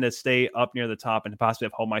that's trying to stay up near the top and to possibly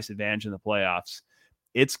have home ice advantage in the playoffs,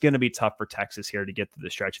 it's going to be tough for Texas here to get to the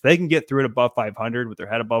stretch. If they can get through it above 500 with their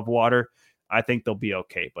head above water, I think they'll be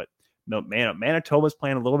okay. But Manitoba's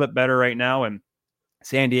playing a little bit better right now, and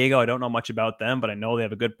San Diego, I don't know much about them, but I know they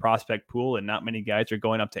have a good prospect pool, and not many guys are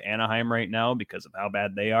going up to Anaheim right now because of how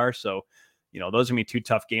bad they are. So, those are going to be 2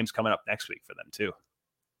 tough games coming up next week for them too.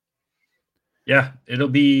 Yeah, it'll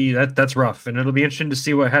be that's rough, and it'll be interesting to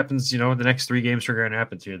see what happens. The next 3 games for Grand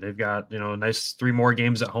Rapids here. They've got nice 3 more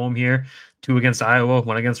games at home here, 2 against Iowa,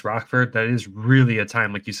 1 against Rockford. That is really a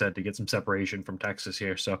time, like you said, to get some separation from Texas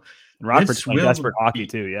here. So and Rockford's playing desperate hockey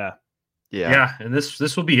too. Yeah, and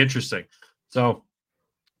this will be interesting. So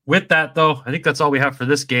with that, though, I think that's all we have for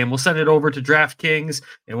this game. We'll send it over to DraftKings,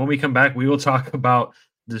 and when we come back, we will talk about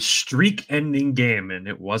the streak-ending game, and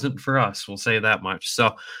it wasn't for us. We'll say that much.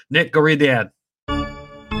 So, Nick, go read the ad.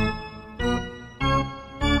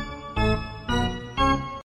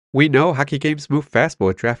 We know hockey games move fast, but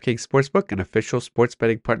with DraftKings Sportsbook, an official sports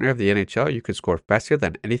betting partner of the NHL, you can score faster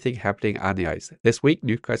than anything happening on the ice. This week,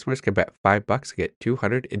 new customers can bet $5 to get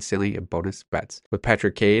 $200 instantly in bonus bets. With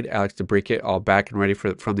Patrick Kane, Alex DeBrincat all back and ready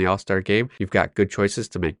from the All-Star game, you've got good choices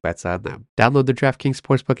to make bets on them. Download the DraftKings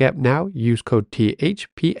Sportsbook app now. Use code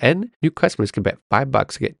THPN. New customers can bet $5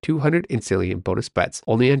 to get $200 instantly in bonus bets.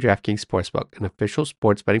 Only on DraftKings Sportsbook, an official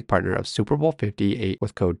sports betting partner of Super Bowl 58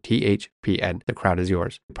 with code THPN. The crowd is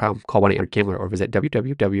yours. problem, call 1-800-GAMBLER or visit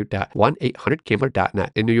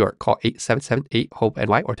www.1800gambler.net. In New York, call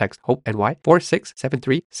 877-8-HOPE-NY or text HOPE-NY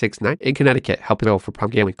 467369. In Connecticut, help bill for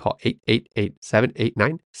problem gambling, call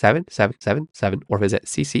 888-789-7777 or visit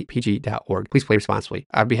ccpg.org. Please play responsibly.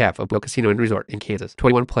 On behalf of Will Casino and Resort in Kansas,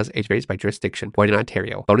 21 plus, age varies by jurisdiction, void in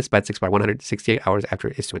Ontario. Bonus bets expire 168 hours after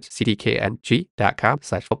issuance.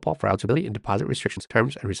 cdkng.com/football for eligibility and deposit restrictions,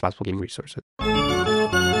 terms, and responsible gaming resources.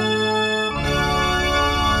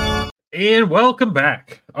 And welcome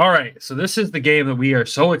back. All right, so this is the game that we are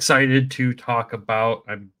so excited to talk about.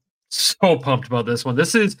 I'm so pumped about this one.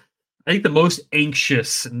 This is, I think, the most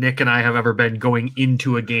anxious Nick and I have ever been going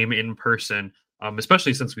into a game in person,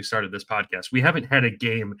 especially since we started this podcast. We haven't had a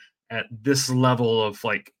game at this level of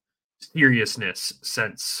like seriousness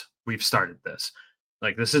since we've started this.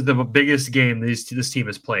 Like, this is the biggest game this team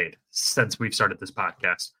has played since we've started this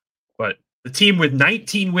podcast. But the team with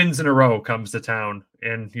 19 wins in a row comes to town.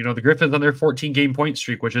 And, you know, the Griffins on their 14-game point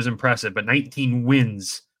streak, which is impressive, but 19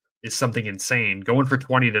 wins is something insane. Going for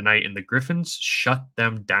 20 tonight, and the Griffins shut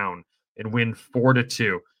them down and win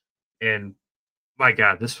 4-2. And, my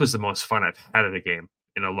God, this was the most fun I've had at a game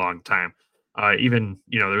in a long time. Even,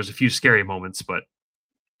 you know, there was a few scary moments, but,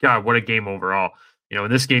 God, what a game overall. You know,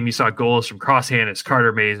 in this game, you saw goals from Cross Hannes,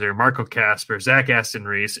 Carter Mazer, Marco Kasper, Zach Aston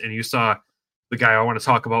Reese, and you saw the guy I want to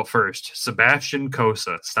talk about first, Sebastian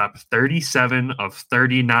Kosa, stopped 37 of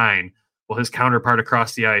 39, while his counterpart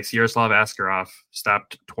across the ice, Yaroslav Askarov,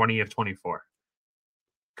 stopped 20 of 24.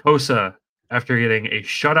 Kosa, after getting a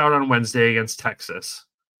shutout on Wednesday against Texas,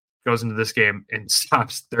 goes into this game and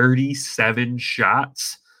stops 37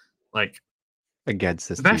 shots. Like, against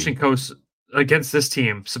this Sebastian team. Kosa. Against this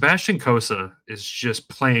team, Sebastian Kosa is just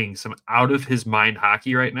playing some out of his mind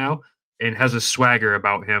hockey right now and has a swagger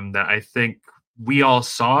about him that I think we all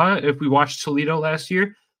saw if we watched Toledo last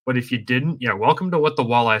year. But if you didn't, yeah, welcome to what the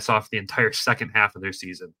Walleye saw for the entire second half of their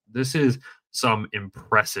season. This is some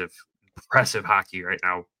impressive hockey right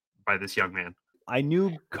now by this young man. I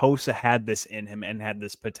knew Kosa had this in him and had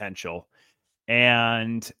this potential.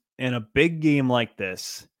 And in a big game like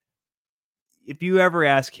this, if you ever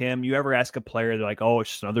ask him, you ever ask a player, they're like, oh,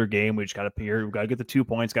 it's just another game. We just got to appear. We got to get the 2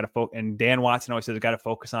 points. Got to focus. And Dan Watson always says, got to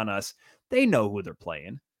focus on us. They know who they're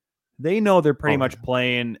playing. They know they're pretty much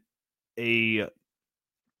playing not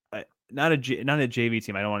a JV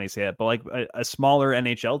team. I don't want to say that, but like a smaller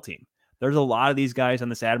NHL team. There's a lot of these guys on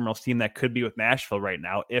this Admirals team that could be with Nashville right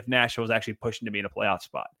now if Nashville was actually pushing to be in a playoff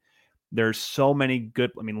spot. There's so many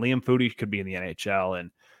good. I mean, Liam Foudy could be in the NHL,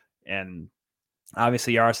 and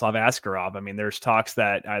obviously Yaroslav Askarov. I mean, there's talks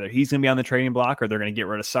that either he's going to be on the trading block or they're going to get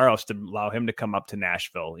rid of Saros to allow him to come up to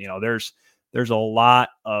Nashville. You know, there's a lot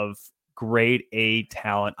of grade A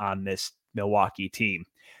talent on this Milwaukee team.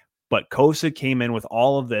 But Kosa came in with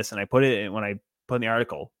all of this, and I put it in when I put in the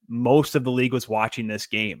article, most of the league was watching this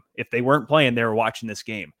game. If they weren't playing, they were watching this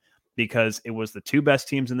game because it was the two best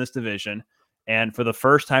teams in this division. And for the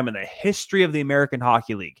first time in the history of the American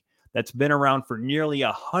Hockey League, that's been around for nearly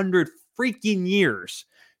 100 freaking years,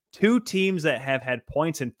 two teams that have had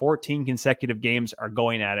points in 14 consecutive games are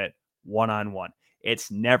going at it one-on-one.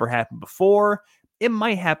 It's never happened before. It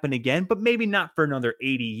might happen again, but maybe not for another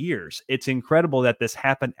 80 years. It's incredible that this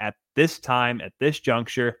happened at this time, at this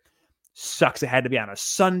juncture. Sucks it had to be on a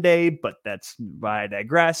Sunday, but I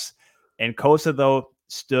digress. And Kosa, though,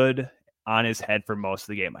 stood on his head for most of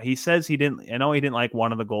the game. He says he didn't like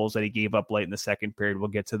one of the goals that he gave up late in the second period. We'll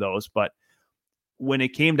get to those, but when it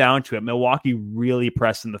came down to it, Milwaukee really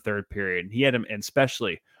pressed in the third period. He had him, and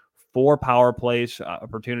especially 4 power plays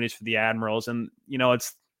opportunities for the Admirals. And, you know,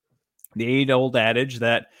 it's the age-old adage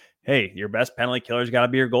that, hey, your best penalty killer's got to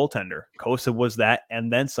be your goaltender. Kosa was that,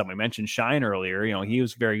 and then some. We mentioned Shine earlier. You know, he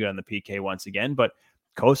was very good on the PK once again, but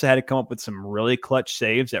Kosa had to come up with some really clutch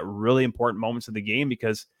saves at really important moments of the game,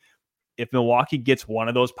 because if Milwaukee gets one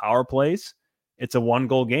of those power plays, it's a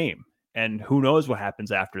 1-goal game, and who knows what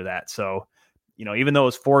happens after that. So, you know, even though it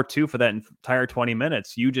was 4-2 for that entire 20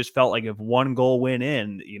 minutes, you just felt like if 1 goal went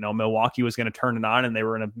in, you know, Milwaukee was going to turn it on and they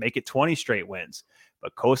were going to make it 20 straight wins.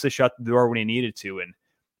 But Kosa shut the door when he needed to. And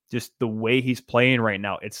just the way he's playing right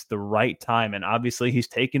now, it's the right time. And obviously he's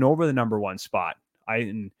taken over the number 1 spot.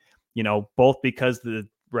 Both because the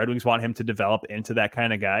Red Wings want him to develop into that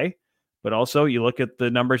kind of guy, but also you look at the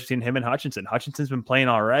numbers between him and Hutchinson. Hutchinson's been playing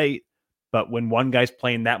all right, but when one guy's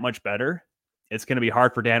playing that much better, it's going to be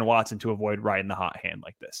hard for Dan Watson to avoid riding the hot hand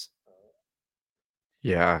like this.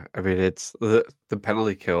 Yeah, I mean, it's the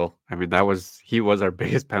penalty kill. I mean, he was our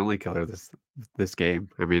biggest penalty killer this game.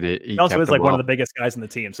 I mean, he also is like one all. of the biggest guys in the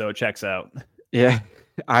team, so it checks out. Yeah,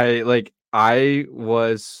 I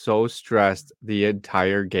was so stressed the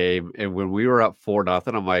entire game, and when we were up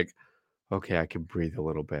 4-0, I'm like, okay, I can breathe a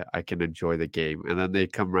little bit. I can enjoy the game. And then they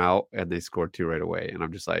come out and they score 2 right away, and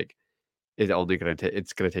I'm just like, it's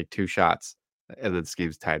gonna take 2 shots, and then this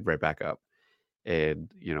game's tied right back up. And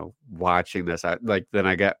watching this, I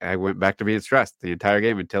went back to being stressed the entire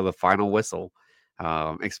game until the final whistle,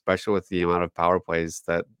 especially with the amount of power plays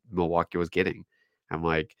that Milwaukee was getting. I'm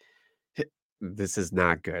like, this is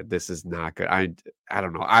not good. This is not good. I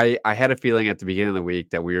don't know. I had a feeling at the beginning of the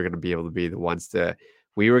week that we were going to be able to be the ones the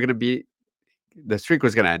streak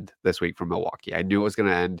was going to end this week from Milwaukee. I knew it was going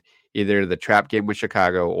to end either the trap game with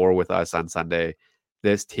Chicago or with us on Sunday.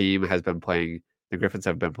 This team has been playing, the Griffins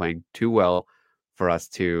have been playing too well for us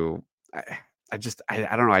to, I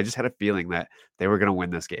don't know. I just had a feeling that they were going to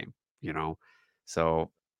win this game,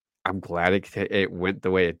 So I'm glad it went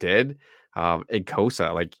the way it did. And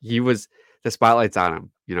Kosa, like the spotlight's on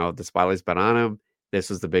him. The spotlight's been on him. This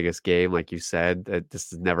was the biggest game, like you said, that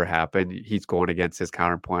this has never happened. He's going against his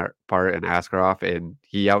counterpart in Askarov, and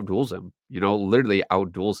he outduels him. Literally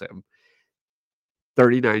outduels him.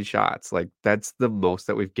 39 shots, like that's the most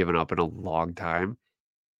that we've given up in a long time.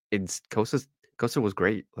 And Kosa was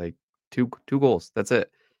great, like two goals. That's it,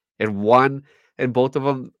 and both of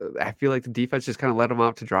them, I feel like the defense just kind of let him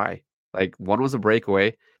out to dry. Like one was a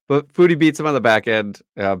breakaway. But Foodie beats him on the backhand,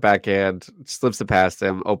 slips it past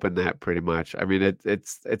him, open net pretty much. I mean,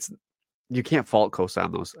 it's you can't fault Kosa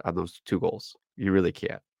on those 2 goals. You really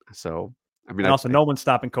can't. So I mean, and also no one's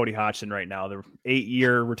stopping Cody Hodgson right now. The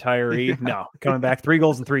 8-year retiree, no, coming back 3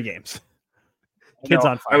 goals in 3 games. Kid's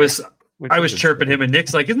on fire. I was chirping him, and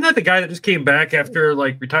Nick's like, "Isn't that the guy that just came back after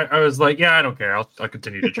like retire?" I was like, "Yeah, I don't care. I'll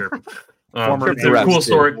continue to chirp him." Former cool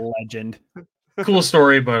story, legend. Cool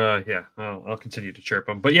story, but yeah, I'll continue to chirp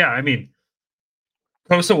him. But yeah, I mean,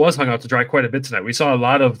 Kosa was hung out to dry quite a bit tonight. We saw a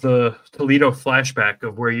lot of the Toledo flashback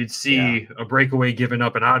of where you'd see a breakaway giving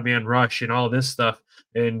up an odd man rush and all this stuff.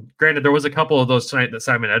 And granted, there was a couple of those tonight that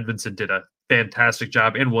Simon Edvinsson did a fantastic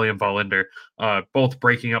job, and William Vollinder, both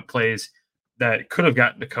breaking up plays that could have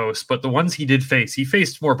gotten to Coast. But the ones he did face, he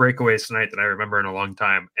faced more breakaways tonight than I remember in a long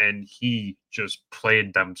time, and he just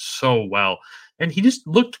played them so well. And he just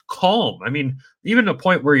looked calm. I mean, even a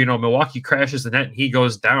point where, Milwaukee crashes the net and he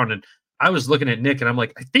goes down. And I was looking at Nick and I'm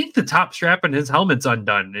like, I think the top strap in his helmet's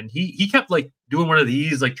undone. And he kept like doing one of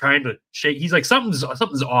these, like trying to shake. He's like, something's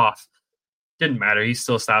off. Didn't matter. He's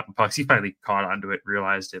still stopping pucks. He finally caught onto it,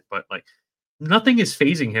 realized it. But like nothing is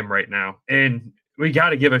phasing him right now. And we got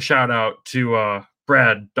to give a shout out to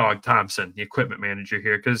Brad Dog Thompson, the equipment manager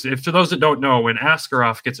here. Because if for those that don't know, when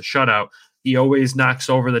Askarov gets a shutout, he always knocks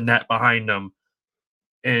over the net behind him.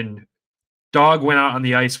 And Dog went out on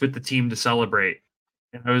the ice with the team to celebrate.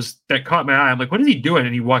 And that caught my eye. I'm like, what is he doing?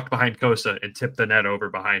 And he walked behind Kosa and tipped the net over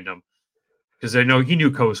behind him. Because I know he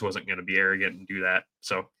knew Kosa wasn't going to be arrogant and do that.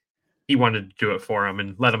 So he wanted to do it for him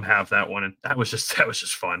and let him have that one. And that was just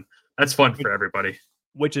fun. That's fun for everybody.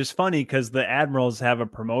 Which is funny because the Admirals have a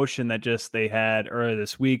promotion that they had earlier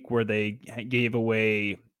this week where they gave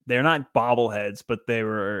away, they're not bobbleheads, but they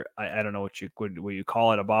were, I don't know what you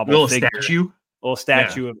call it, a bobble little figure.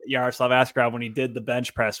 statue Of Yaroslav Askarov when he did the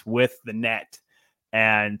bench press with the net.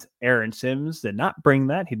 And Aaron Sims did not bring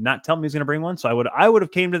that. He did not tell me he was going to bring one. So I would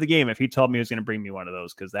have came to the game if he told me he was going to bring me one of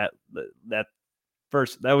those, because that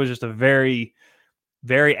was just a very,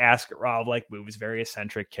 very Askarov like move. He's very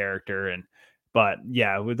eccentric character. But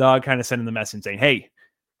yeah, with Dog kind of sending the message saying, hey,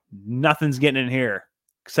 nothing's getting in here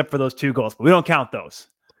except for those 2 goals, but we don't count those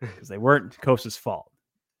because they weren't Kosa's fault.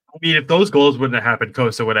 I mean, if those goals wouldn't have happened,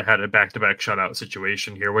 Kosa would have had a back-to-back shutout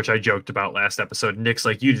situation here, which I joked about last episode. Nick's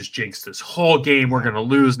like, you just jinxed this whole game. We're going to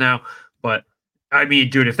lose now. But, I mean,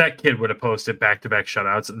 dude, if that kid would have posted back-to-back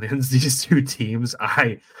shutouts against these 2 teams,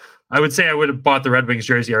 I would say I would have bought the Red Wings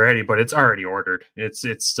jersey already, but it's already ordered. It's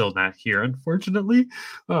still not here, unfortunately.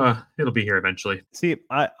 It'll be here eventually. See,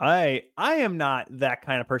 I am not that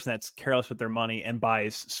kind of person that's careless with their money and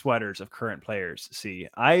buys sweaters of current players. See,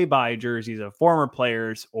 I buy jerseys of former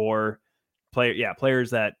players or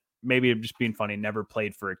players that maybe just being funny, never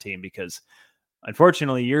played for a team, because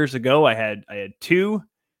unfortunately years ago I had 2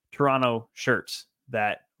 Toronto shirts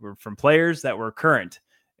that were from players that were current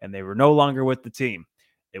and they were no longer with the team.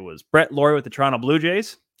 It was Brett Laurie with the Toronto Blue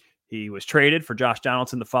Jays. He was traded for Josh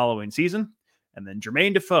Donaldson the following season. And then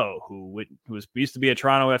Jermaine Defoe, who used to be a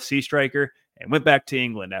Toronto FC striker and went back to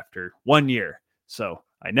England after 1 year. So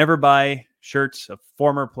I never buy shirts of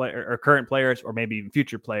former player or current players or maybe even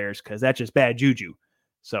future players, because that's just bad juju.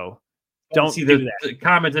 So don't see do that. that. The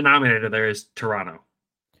common denominator there is Toronto.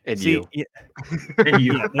 And See, you. Yeah. And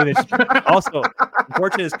you. Also,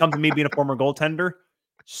 unfortunately, it's come to me being a former goaltender.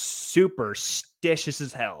 superstitious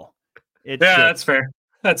as hell. It's Yeah, just, that's fair.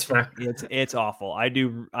 That's fair. it's awful. I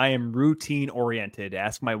am routine oriented.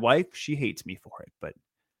 Ask my wife, she hates me for it, but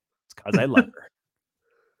it's because I love her.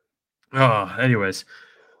 Oh, anyways.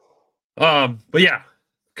 But yeah,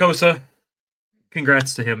 Kosa,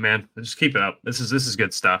 congrats to him, man. Just keep it up. This is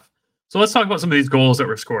good stuff. So let's talk about some of these goals that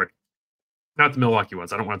were scored. Not the Milwaukee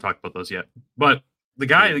ones. I don't want to talk about those yet. But the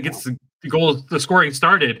guy that gets the goal, the scoring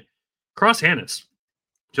started, Cross Hannes.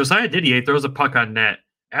 Josiah Didier throws a puck on net.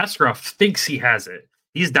 Askarov thinks he has it.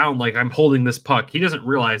 He's down like, I'm holding this puck. He doesn't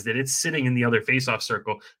realize that it's sitting in the other faceoff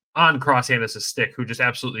circle on Cross Hannes' stick, who just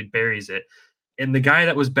absolutely buries it. And the guy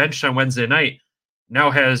that was benched on Wednesday night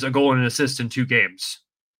now has a goal and an assist in 2 games,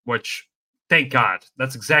 which, thank God,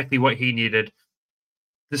 that's exactly what he needed.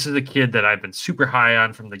 This is a kid that I've been super high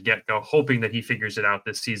on from the get-go, hoping that he figures it out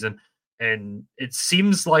this season. And it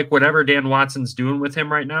seems like whatever Dan Watson's doing with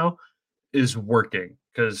him right now is working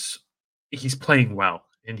because he's playing well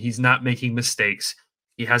and he's not making mistakes.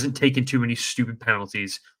 He hasn't taken too many stupid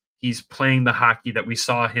penalties. He's playing the hockey that we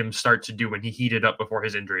saw him start to do when he heated up before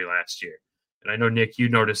his injury last year. And I know, Nick, you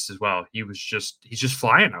noticed as well. He's just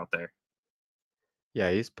flying out there.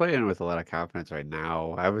 Yeah, he's playing with a lot of confidence right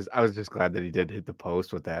now. I was just glad that he did hit the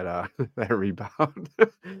post with that that rebound.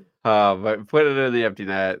 But put it in the empty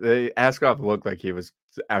net. Askarov looked like he was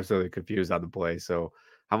absolutely confused on the play. So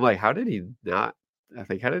I'm like, how did he not? I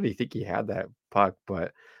think, how did he think he had that puck?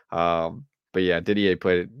 But yeah, Didier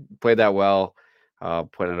played that well,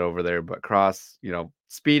 putting it over there. But Cross,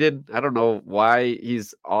 speeded. I don't know why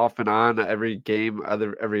he's off and on every game,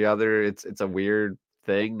 every other. It's a weird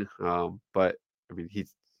thing. But I mean,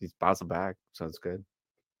 he's bouncing back, so it's good.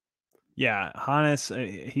 Yeah, Hannes,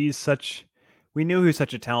 we knew he was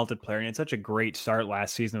such a talented player and he had such a great start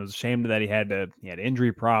last season. It was a shame that he had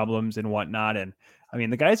injury problems and whatnot. And I mean,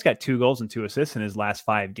 the guy's got 2 goals and 2 assists in his last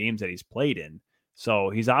 5 games that he's played in. So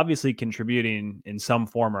he's obviously contributing in some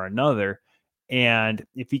form or another. And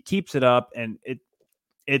if he keeps it up, and it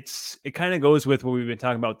kind of goes with what we've been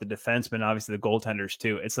talking about with the defensemen, obviously the goaltenders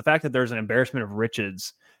too. It's the fact that there's an embarrassment of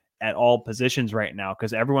riches at all positions right now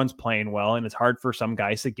because everyone's playing well and it's hard for some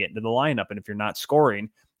guys to get into the lineup. And if you're not scoring,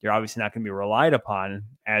 you're obviously not going to be relied upon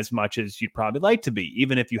as much as you'd probably like to be,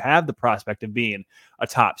 even if you have the prospect of being a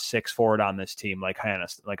top 6 forward on this team like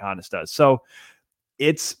Hannes does. So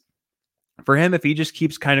it's for him, if he just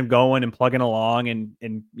keeps kind of going and plugging along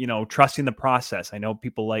and trusting the process. I know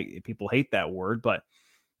people hate that word, but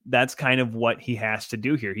that's kind of what he has to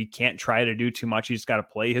do here. He can't try to do too much. He's got to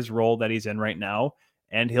play his role that he's in right now,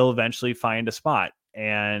 and he'll eventually find a spot.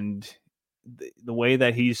 And the way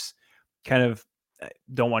that he's kind of,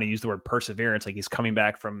 don't want to use the word perseverance, like he's coming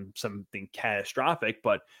back from something catastrophic,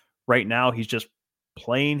 but right now he's just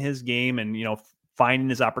playing his game and, finding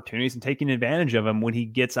his opportunities and taking advantage of them when he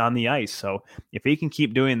gets on the ice. So if he can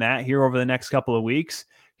keep doing that here over the next couple of weeks,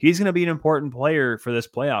 he's going to be an important player for this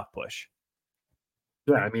playoff push.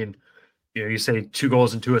 Yeah, I mean, you say 2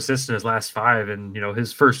 goals and 2 assists in his last 5, and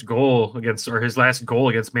his last goal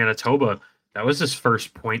against Manitoba, that was his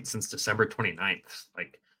first point since December 29th.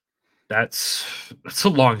 Like that's a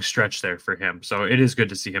long stretch there for him. So it is good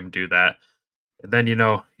to see him do that. And then you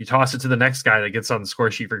toss it to the next guy that gets on the score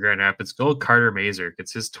sheet for Grand Rapids. Carter Mazur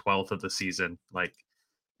gets his 12th of the season. Like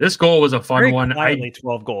this goal was a fun one. Quietly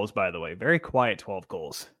 12 goals, by the way. Very quiet 12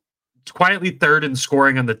 goals. Quietly third in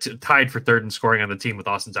scoring on the tied for third in scoring on the team with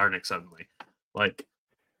Austin Czarnik suddenly. Like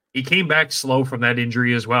he came back slow from that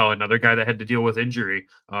injury as well. Another guy that had to deal with injury,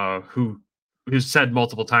 who said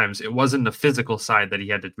multiple times it wasn't the physical side that he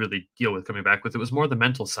had to really deal with coming back with. It was more the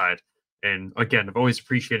mental side. And again, I've always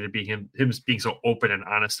appreciated him being so open and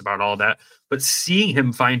honest about all that. But seeing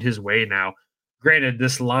him find his way now, granted,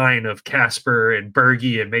 this line of Casper and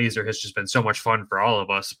Bergie and Mazur has just been so much fun for all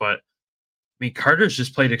of us. But I mean, Carter's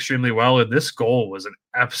just played extremely well, and this goal was an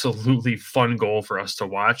absolutely fun goal for us to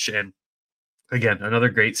watch. And again, another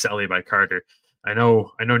great celly by Carter. I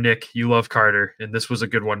know, Nick, you love Carter, and this was a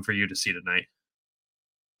good one for you to see tonight.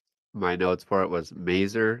 My notes for it was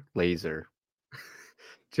Mazur laser.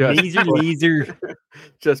 Laser.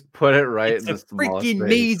 Just put it right it's in the small space.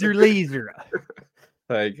 Freaking laser.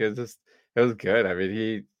 Like it was good. I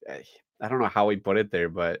mean, I don't know how he put it there,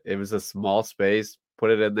 but it was a small space.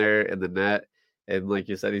 Put it in there in the net, and like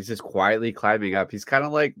you said, he's just quietly climbing up. He's kind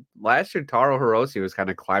of like last year. Taro Hirose was kind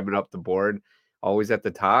of climbing up the board, always at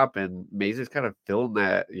the top, and Mazur's kind of filling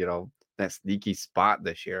that that sneaky spot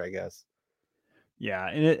this year, I guess. Yeah,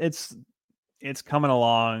 and it's coming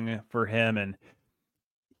along for him, and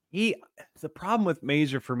the problem with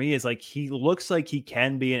Mazur for me is like he looks like he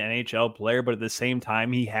can be an NHL player, but at the same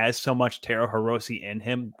time he has so much Taro Hirose in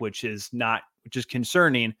him, which is not which is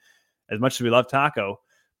concerning as much as we love Taco.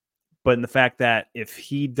 But in the fact that if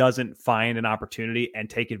he doesn't find an opportunity and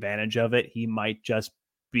take advantage of it, he might just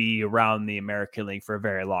be around the American League for a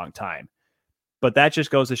very long time. But that just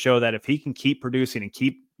goes to show that if he can keep producing and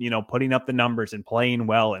keep, putting up the numbers and playing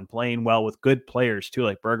well with good players too,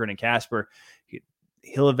 like Berggren and Kasper,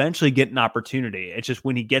 he'll eventually get an opportunity. It's just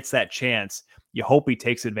when he gets that chance, you hope he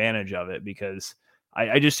takes advantage of it, because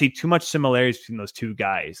I just see too much similarities between those two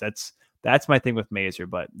guys. That's my thing with Mazur.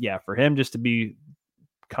 But yeah, for him just to be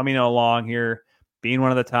coming along here, being one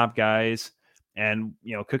of the top guys, and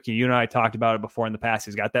Cookie, you and I talked about it before in the past.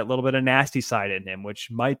 He's got that little bit of nasty side in him, which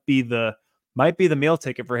might be the meal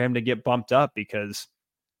ticket for him to get bumped up, because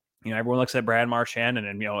everyone looks at Brad Marchand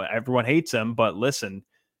and everyone hates him, but listen,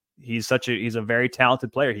 he's a very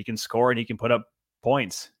talented player. He can score and he can put up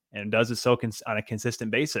points and does it so on a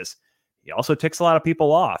consistent basis. He also ticks a lot of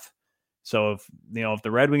people off. So if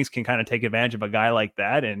the Red Wings can kind of take advantage of a guy like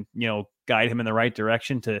that and guide him in the right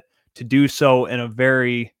direction to do so in a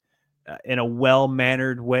very in a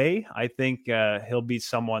well-mannered way, I think he'll be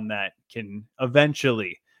someone that can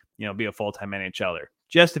eventually be a full-time NHLer,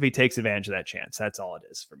 just if he takes advantage of that chance. That's all it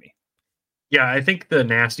is for me. Yeah, I think the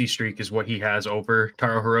nasty streak is what he has over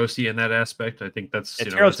Taro Hirose in that aspect. I think that's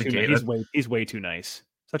he's way too nice.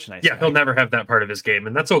 Such a nice guy. He'll never have that part of his game,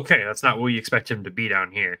 and that's okay. That's not what we expect him to be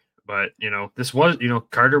down here. But this was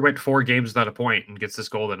Carter went 4 games without a point and gets this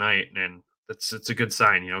goal tonight, and it's a good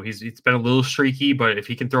sign. He's been a little streaky, but if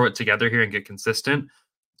he can throw it together here and get consistent,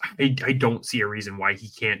 I don't see a reason why he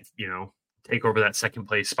can't take over that second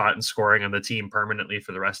place spot and scoring on the team permanently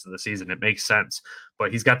for the rest of the season. It makes sense,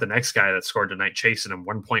 but he's got the next guy that scored tonight chasing him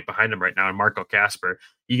 1 point behind him right now, and Marco Kasper.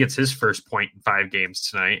 He gets his first point in 5 games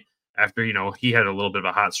tonight after, he had a little bit of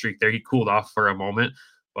a hot streak there. He cooled off for a moment,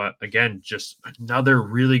 but again, just another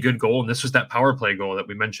really good goal. And this was that power play goal that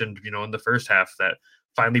we mentioned, in the first half that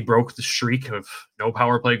finally broke the streak of no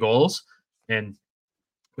power play goals. And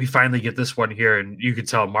we finally get this one here. And you could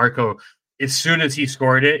tell Marco, as soon as he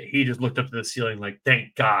scored it, he just looked up to the ceiling like,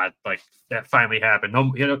 thank God, like that finally happened.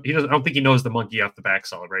 No, he doesn't. I don't think he knows the monkey off the back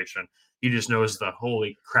celebration. He just knows the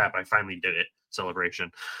holy crap, I finally did it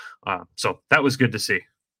celebration. So that was good to see.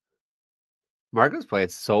 Marco's played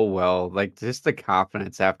so well, like just the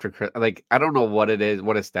confidence after, like, I don't know what it is,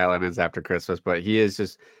 what his stat line is after Christmas, but he is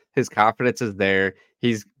just, his confidence is there.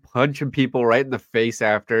 He's punching people right in the face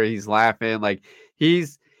after, he's laughing, like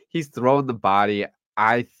he's throwing the body.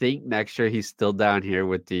 I think next year he's still down here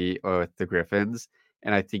with the Griffins,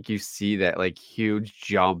 and I think you see that like huge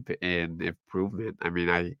jump in improvement. I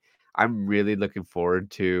mean, I'm really looking forward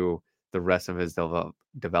to the rest of his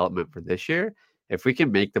development for this year. If we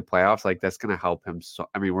can make the playoffs, like that's going to help him. So,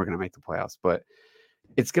 I mean, we're going to make the playoffs, but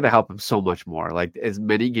it's going to help him so much more. Like as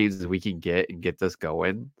many games as we can get and get this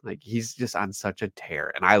going, like he's just on such a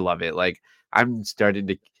tear, and I love it. Like I'm starting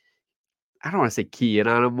to, I don't want to say key in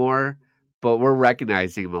on him more, but we're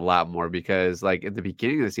recognizing him a lot more, because like at the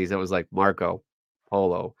beginning of the season, it was like Marco,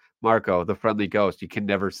 Polo, Marco, the friendly ghost. You can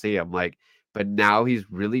never see him, like, but now he's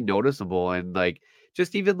really noticeable, and like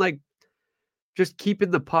just even like just keeping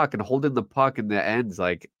the puck and holding the puck in the ends,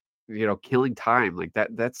 like killing time, like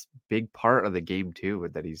that's big part of the game too.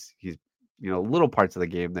 That he's little parts of the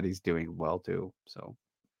game that he's doing well too. So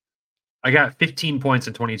I got 15 points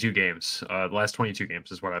in 22 games. The last 22 games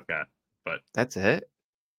is what I've got. But that's it.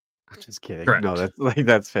 I'm just kidding. Correct. No,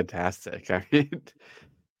 that's fantastic. I mean,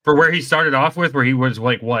 for where he started off with, where he was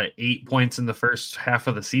like 8 points in the first half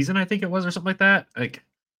of the season, I think it was, or something like that. Like,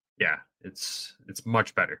 yeah, it's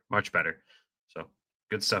much better, much better. So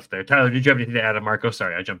good stuff there. Tyler, did you have anything to add on Marco?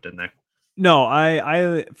 Sorry, I jumped in there. No,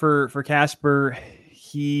 I for Kasper,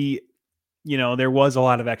 he, there was a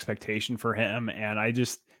lot of expectation for him, and I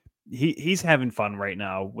just he's having fun right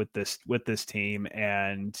now with this team,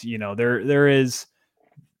 and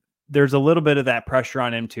there's a little bit of that pressure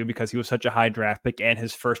on him too, because he was such a high draft pick and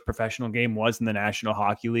his first professional game was in the National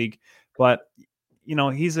Hockey League. But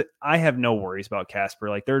I have no worries about Kasper.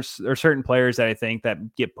 Like there's certain players that I think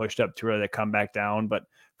that get pushed up too early that come back down, but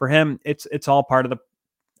for him, it's all part of the,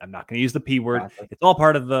 I'm not going to use the P word. It's all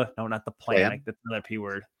part of the, no, not the plan. Like that's another P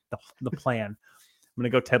word. The plan. I'm going to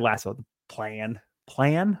go Ted Lasso. The plan.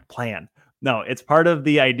 No, it's part of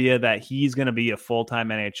the idea that he's going to be a full-time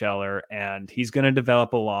NHLer and he's going to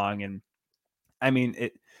develop along. And I mean,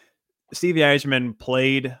 Stevie Yzerman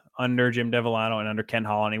played under Jim Devellano and under Ken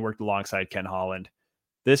Holland. He worked alongside Ken Holland.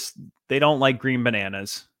 They don't like green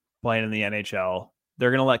bananas playing in the NHL.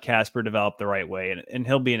 They're going to let Kasper develop the right way, and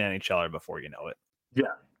he'll be an NHLer before you know it.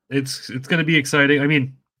 Yeah, it's going to be exciting. I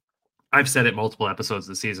mean, I've said it multiple episodes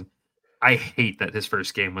this season. I hate that his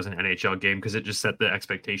first game was an NHL game because it just set the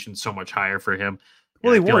expectations so much higher for him.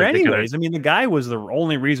 Well, they I feel were like they anyways. I mean, the guy was the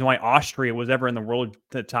only reason why Austria was ever in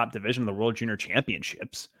the top division of the World Junior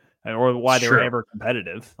Championships, or why they were ever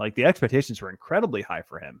competitive. Like the expectations were incredibly high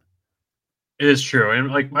for him. It is true,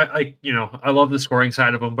 and I love the scoring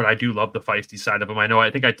side of him, but I do love the feisty side of him.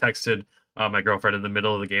 I think I texted my girlfriend in the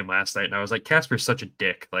middle of the game last night, and I was like, Casper's such a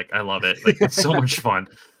dick. Like, I love it. Like, it's so much fun.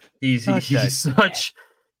 He's such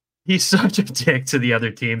a dick to the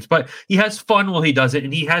other teams, but he has fun while he does it,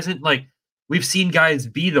 and he hasn't we've seen guys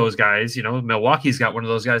be those guys. Milwaukee's got one of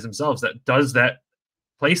those guys themselves that does that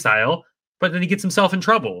play style, but then he gets himself in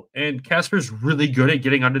trouble. And Casper's really good at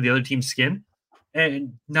getting under the other team's skin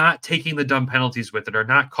and not taking the dumb penalties with it, or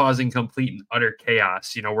not causing complete and utter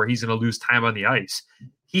chaos, where he's going to lose time on the ice.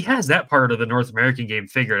 He has that part of the North American game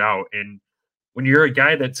figured out. And when you're a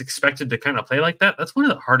guy that's expected to kind of play like that, that's one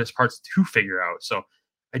of the hardest parts to figure out. So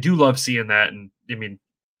I do love seeing that. And I mean,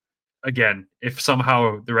 again, if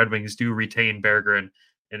somehow the Red Wings do retain Berggren,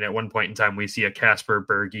 and at one point in time we see a Casper,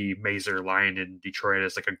 Bergie, Mazur line in Detroit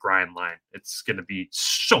as like a grind line, it's going to be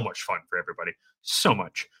so much fun for everybody. So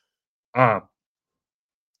much.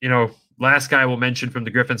 Last guy we'll mention from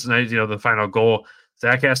the Griffins tonight, the final goal.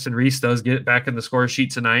 Zach Aston Reese does get back in the score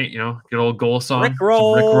sheet tonight. Good old goal song. Rick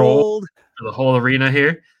roll for the whole arena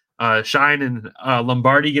here. Shine and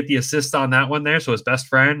Lombardi get the assist on that one there. So his best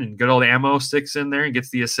friend and good old Ammo sticks in there and gets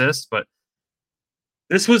the assist. But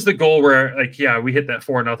this was the goal where, we hit that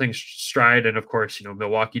 4-0 stride. And of course,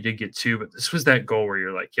 Milwaukee did get 2, but this was that goal where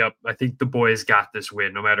you're like, yep, I think the boys got this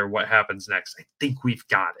win no matter what happens next. I think we've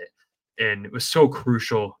got it. And it was so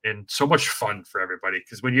crucial and so much fun for everybody.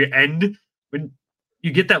 Because when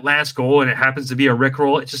you get that last goal and it happens to be a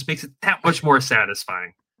Rickroll, it just makes it that much more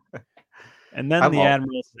satisfying. And then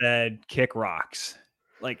Admiral said, kick rocks.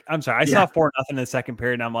 I'm sorry. I saw 4-0 in the second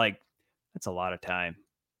period, and I'm like, that's a lot of time.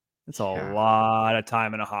 That's a lot of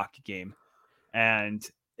time in a hockey game. And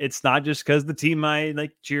it's not just because the team I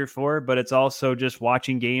cheer for, but it's also just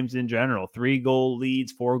watching games in general. 3-goal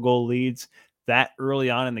leads, 4-goal leads that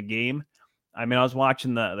early on in the game. I mean, I was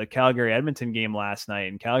watching the Calgary Edmonton game last night,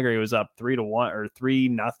 and Calgary was up 3-1 or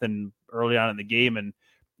 3-0 early on in the game, and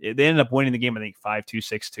they ended up winning the game, I think 5-2,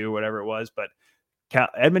 6-2, whatever it was. But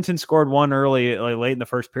Edmonton scored one early, late in the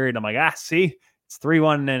first period. I'm like, see, it's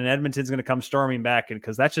 3-1, and Edmonton's going to come storming back, and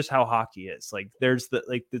because that's just how hockey is. There's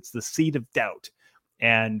it's the seed of doubt,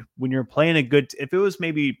 and when you're playing if it was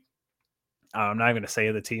maybe. I'm not going to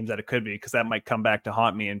say the teams that it could be because that might come back to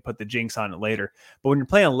haunt me and put the jinx on it later. But when you're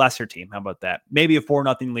playing a lesser team, how about that? Maybe a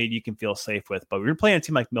 4-0 lead you can feel safe with. But when you're playing a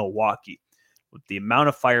team like Milwaukee, with the amount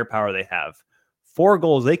of firepower they have, 4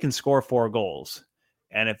 goals, they can score 4 goals.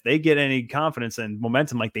 And if they get any confidence and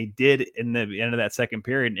momentum like they did in the end of that second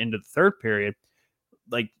period and into the third period,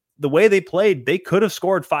 the way they played, they could have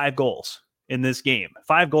scored 5 goals in this game.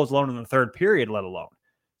 5 goals alone in the third period, let alone.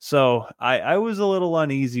 So I was a little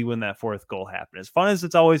uneasy when that 4th goal happened. As fun as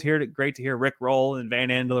it's always great to hear Rick roll in Van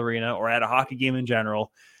Andel Arena or at a hockey game in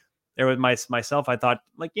general, there with myself, I thought,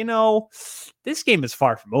 this game is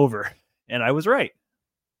far from over. And I was right.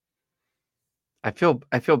 I feel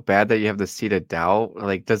bad that you have the seed of doubt.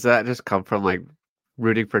 Does that just come from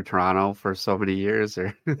rooting for Toronto for so many years,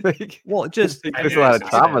 or well, just there's a lot of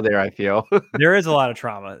trauma there. I feel there is a lot of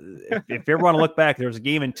trauma. If you ever want to look back, there was a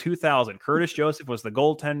game in 2000. Curtis Joseph was the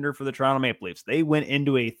goaltender for the Toronto Maple Leafs. They went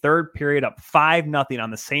into a third period up 5-0 on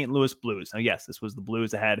the St. Louis Blues. Now, yes, this was the Blues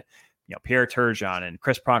that had Pierre Turgeon and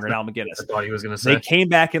Chris Pronger and Al McGinnis. I thought he was going to say they came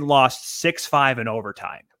back and lost 6-5 in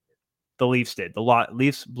overtime. The Leafs did. The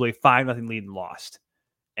Leafs blew a 5-0 lead and lost.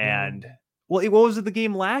 And what was it the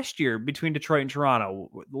game last year between Detroit and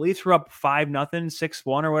Toronto? The Leafs were up 5-0,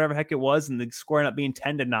 6-1 or whatever the heck it was, and the score ended up being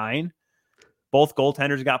 10-9. Both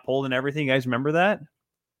goaltenders got pulled and everything. You guys remember that?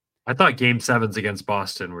 I thought Game 7s against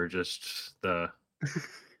Boston were just the.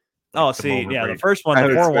 The first one, the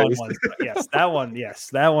 4-1 one. Yes,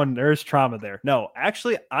 that one. There's trauma there. No,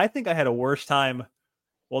 actually, I think I had a worse time.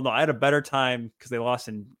 Well, no, I had a better time because they lost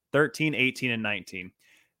in 13, 18, and 19.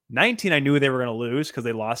 19, I knew they were going to lose because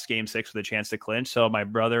they lost Game 6 with a chance to clinch. So my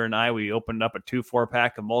brother and I, we opened up a 2-4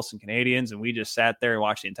 pack of Molson Canadians, and we just sat there and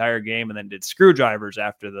watched the entire game, and then did screwdrivers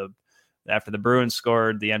after the Bruins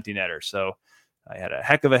scored the empty netter. So I had a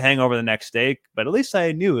heck of a hangover the next day, but at least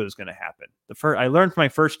I knew it was going to happen. I learned from my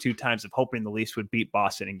first 2 times of hoping the Leafs would beat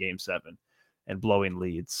Boston in Game 7 and blowing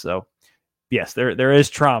leads. So yes, there is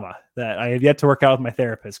trauma that I have yet to work out with my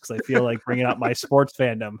therapist because I feel like bringing up my sports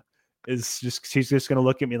fandom she's just going to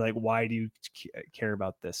look at me like, why do you care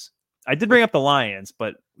about this? I did bring up the Lions,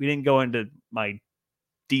 but we didn't go into my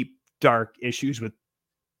deep, dark issues with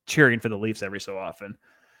cheering for the Leafs every so often.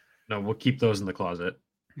 No, we'll keep those in the closet.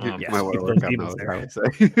 Yes, Might want to keep work those on demons those, there.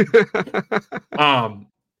 I would say.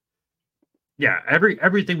 Yeah,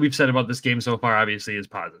 everything we've said about this game so far obviously is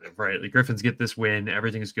positive, right? The Griffins get this win,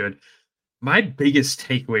 everything is good. My biggest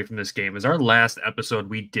takeaway from this game is our last episode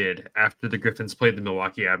we did after the Griffins played the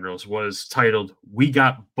Milwaukee Admirals was titled "We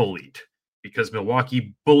Got Bullied" because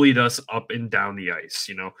Milwaukee bullied us up and down the ice.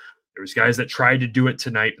 You know, there was guys that tried to do it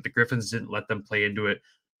tonight, but the Griffins didn't let them play into it.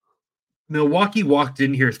 Milwaukee walked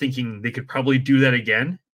in here thinking they could probably do that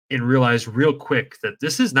again and realized real quick that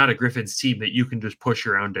this is not a Griffins team that you can just push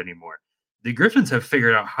around anymore. The Griffins have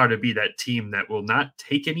figured out how to be that team that will not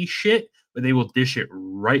take any shit, but they will dish it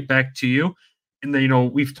right back to you. And then, you know,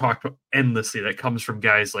 we've talked endlessly that comes from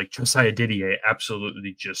guys like Josiah Didier,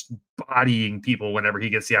 absolutely just bodying people whenever he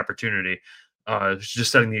gets the opportunity.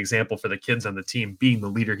 Just setting the example for the kids on the team, being the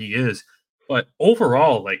leader he is. But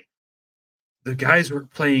overall, like, the guys were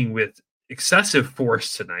playing with excessive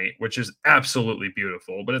force tonight, which is absolutely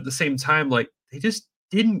beautiful. But at the same time, like, they just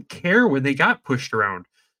didn't care when they got pushed around.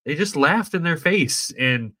 They just laughed in their face.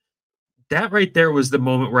 And that right there was the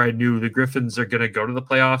moment where I knew the Griffins are going to go to the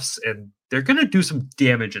playoffs and they're going to do some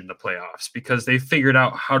damage in the playoffs because they figured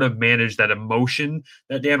out how to manage that emotion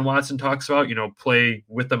that Dan Watson talks about, you know, play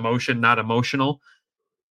with emotion, not emotional.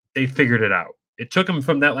 They figured it out. It took them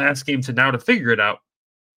from that last game to now to figure it out,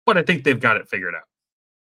 but I think they've got it figured out.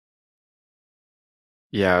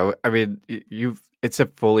 Yeah, I mean, it's a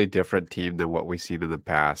fully different team than what we've seen in the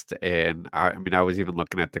past. And I mean, I was even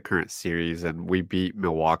looking at the current series, and we beat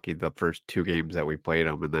Milwaukee the first 2 games that we played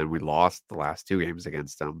them, and then we lost the last 2 games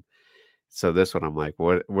against them. So this one, I'm like,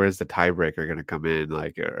 where's the tiebreaker going to come in?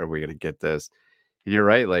 Like, are we going to get this? And you're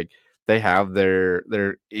right. Like, they have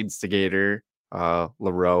their instigator,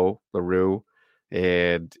 LaRue,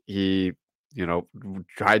 and he, you know,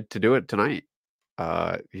 tried to do it tonight.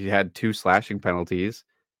 He had 2 slashing penalties,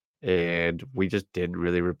 and we just didn't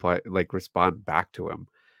really respond back to him.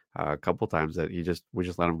 A couple times that we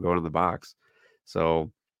just let him go into the box.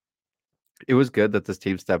 So it was good that this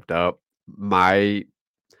team stepped up. My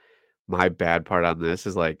bad part on this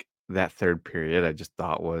is like that third period I just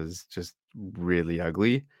thought was just really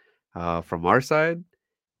ugly from our side.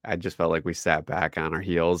 I just felt like we sat back on our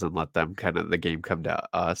heels and let them the game come to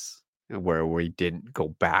us, where we didn't go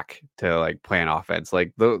back to like playing offense.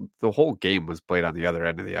 Like the whole game was played on the other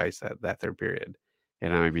end of the ice at that third period.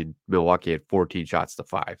 And I mean, Milwaukee had 14 shots to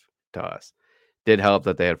 5 to us. Did help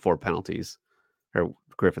that they had 4 penalties, or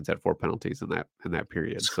Griffins had 4 penalties in that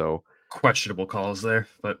period. So Questionable calls there,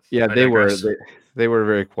 but yeah, I they digress. were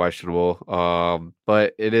very questionable.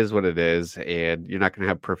 But it is what it is, and you're not going to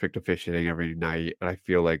have perfect officiating every night. And I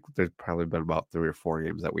feel like there's probably been about 3 or 4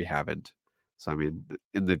 games that we haven't. So I mean,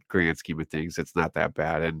 in the grand scheme of things, it's not that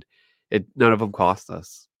bad, and none of them cost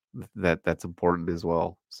us. That's important as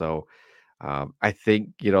well. So I think,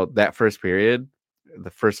 you know, that first period,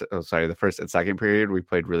 the first and second period, we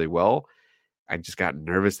played really well. I just got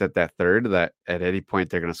nervous at that third that at any point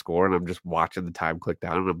they're going to score, and I'm just watching the time click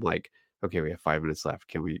down, and I'm like, okay, we have 5 minutes left.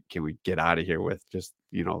 Can we get out of here with just,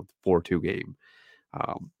 you know, 4-2 game?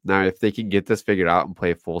 Now, if they can get this figured out and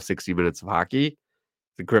play a full 60 minutes of hockey,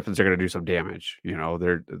 the Griffins are going to do some damage. You know,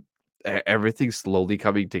 everything's slowly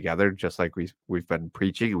coming together, just like we've been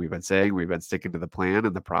preaching and we've been saying. We've been sticking to the plan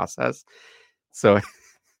and the process. So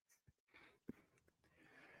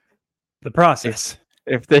The process.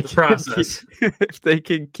 If they if they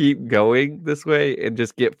can keep going this way and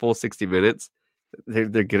just get full 60 minutes, they're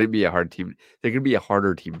going to be a hard team. They're going to be a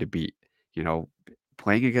harder team to beat. You know,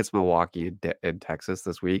 playing against Milwaukee and Texas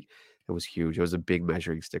this week, it was huge. It was a big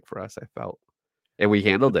measuring stick for us, I felt. And we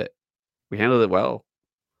handled it. We handled it well.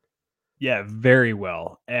 Yeah, very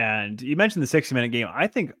well. And you mentioned the 60-minute game. I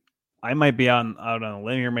think I might be out on a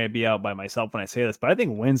limb here, may be out by myself when I say this, but I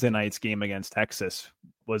think Wednesday night's game against Texas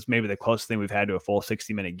was maybe the closest thing we've had to a full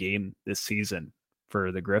 60-minute game this season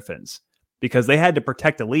for the Griffins, because they had to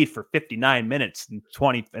protect the lead for 59 minutes and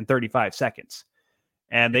 20 and 35 seconds.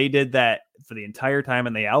 And they did that for the entire time,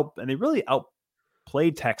 and they really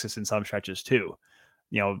outplayed Texas in some stretches too.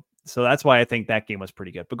 You know, so that's why I think that game was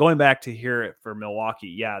pretty good. But going back to here for Milwaukee,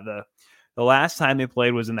 yeah, the last time they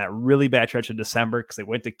played was in that really bad stretch of December, because they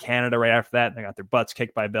went to Canada right after that. And they got their butts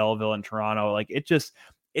kicked by Belleville and Toronto. Like, it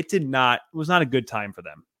was not a good time for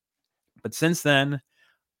them. But since then,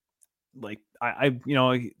 like I you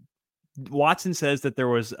know, Watson says that there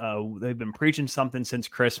was they've been preaching something since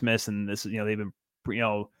Christmas, and this, you know, they've been, you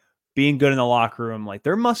know, being good in the locker room. Like,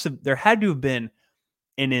 there had to have been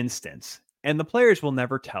an instance, and the players will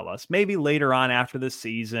never tell us. Maybe later on after the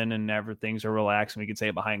season and things are relaxed and we can say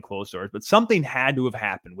it behind closed doors, but something had to have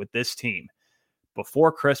happened with this team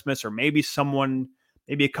before Christmas, or maybe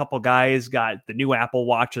maybe a couple guys got the new Apple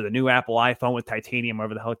Watch or the new Apple iPhone with titanium,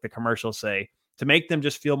 whatever the hell the commercials say, to make them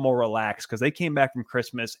just feel more relaxed because they came back from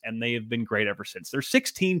Christmas and they have been great ever since. They're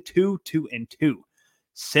 16-2-2-2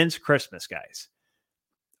 since Christmas, guys.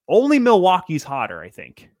 Only Milwaukee's hotter, I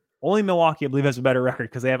think. Only Milwaukee, I believe, has a better record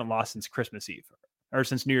because they haven't lost since Christmas Eve, or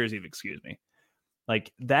since New Year's Eve, excuse me.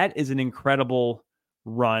 Like, that is an incredible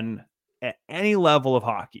run at any level of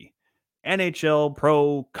hockey. NHL,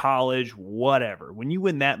 pro, college, whatever. When you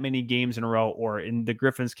win that many games in a row, or in the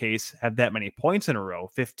Griffins' case, have that many points in a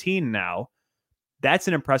row, 15 now, that's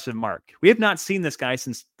an impressive mark. We have not seen this guy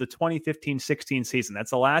since the 2015-16 season.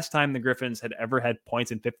 That's the last time the Griffins had ever had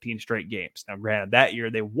points in 15 straight games. Now, granted, that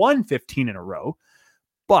year they won 15 in a row,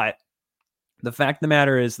 but the fact of the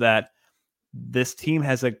matter is that this team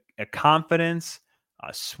has a confidence,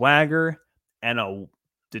 a swagger, and a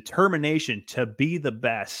determination to be the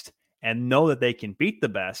best and know that they can beat the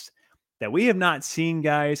best that we have not seen,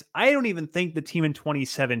 guys. I don't even think the team in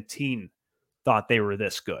 2017 thought they were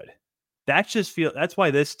this good. That's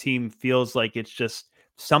why this team feels like it's just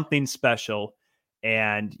something special,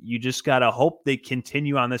 and you just got to hope they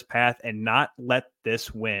continue on this path and not let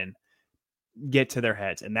this win get to their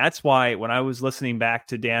heads. And that's why when I was listening back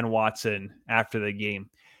to Dan Watson after the game,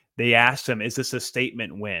 they asked him, is this a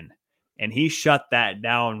statement win? And he shut that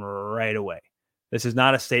down right away. This is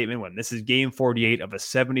not a statement win. This is game 48 of a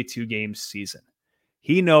 72-game season.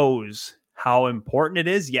 He knows how important it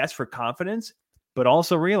is, yes, for confidence, but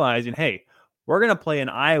also realizing, hey, we're going to play an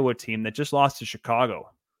Iowa team that just lost to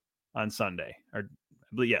Chicago on Sunday. Or,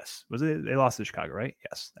 yes, was it? They lost to Chicago, right?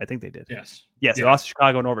 Yes, I think they did. Yes. They lost to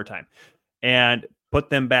Chicago in overtime and put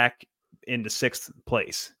them back into 6th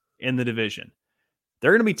place in the division.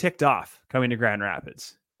 They're going to be ticked off coming to Grand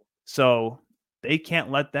Rapids. So they can't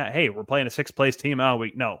let that, hey, we're playing a 6th place team all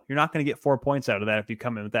week. No, you're not going to get 4 points out of that if you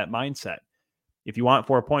come in with that mindset. If you want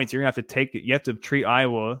 4 points, you're going to have to take it. You have to treat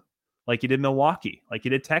Iowa like you did Milwaukee, like you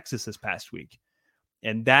did Texas this past week.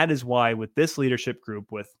 And that is why with this leadership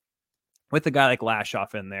group, with a guy like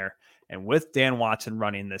Lashoff in there and with Dan Watson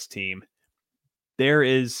running this team, there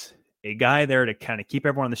is a guy there to kind of keep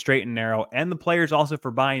everyone on the straight and narrow, and the players also for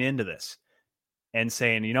buying into this and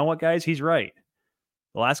saying, you know what, guys, he's right.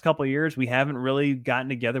 The last couple of years, we haven't really gotten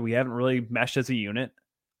together. We haven't really meshed as a unit.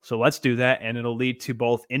 So let's do that. And it'll lead to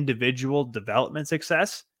both individual development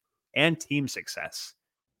success and team success.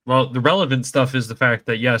 Well, the relevant stuff is the fact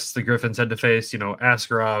that, yes, the Griffins had to face,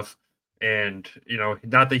 Askarov, and,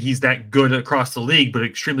 not that he's that good across the league, but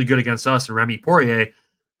extremely good against us and Remy Poirier.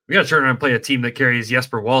 We got to turn around and play a team that carries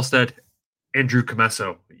Jesper Wallstedt and Drew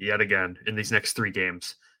Comesso yet again in these next 3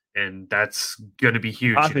 games. And that's going to be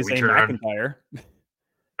huge. Obviously, McIntyre.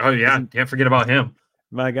 Oh, yeah. Can't forget about him.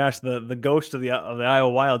 My gosh, the ghost of the Iowa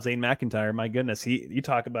Wild, Zane McIntyre. My goodness, you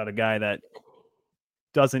talk about a guy that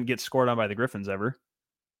doesn't get scored on by the Griffins ever.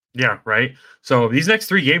 Yeah, right. So these next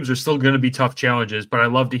 3 games are still going to be tough challenges, but I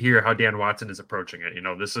love to hear how Dan Watson is approaching it.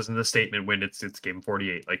 This isn't a statement win. It's game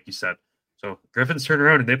 48, like you said. So Griffins turn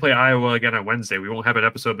around and they play Iowa again on Wednesday. We won't have an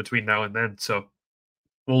episode between now and then, so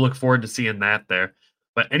we'll look forward to seeing that there.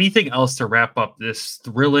 But anything else to wrap up this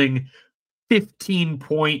thrilling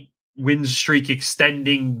 15-point win streak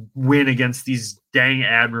extending win against these dang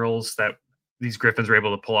Admirals that these Griffins were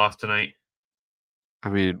able to pull off tonight? I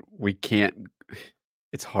mean, we can't.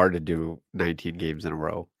 It's hard to do 19 games in a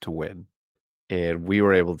row to win. And we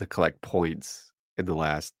were able to collect points in the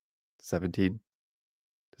last 17.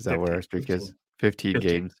 Is that 15, what our streak 15. Is? 15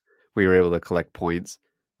 games. We were able to collect points.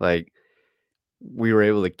 Like, we were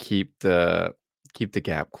able to keep the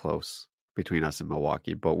gap close between us and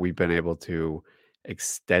Milwaukee, but we've been able to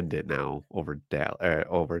extend it now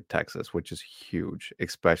over Texas, which is huge,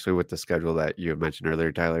 especially with the schedule that you mentioned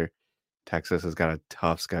earlier, Tyler. Texas has got a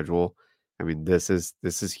tough schedule. I mean, this is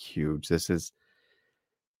huge.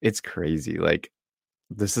 It's crazy. Like,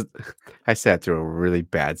 I sat through a really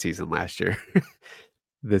bad season last year.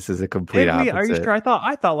 This is a complete opposite. Are you sure? I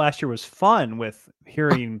thought last year was fun with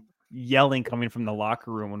hearing yelling coming from the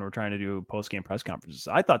locker room when we're trying to do post-game press conferences.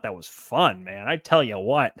 I thought that was fun, man. I tell you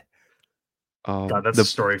what. God, that's a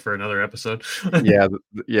story for another episode. yeah.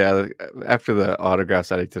 After the autograph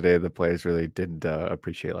signing today, the players really didn't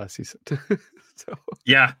appreciate last season. So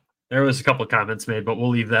yeah, there was a couple of comments made, but we'll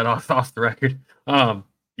leave that off the record.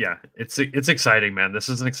 Yeah, it's exciting, man. This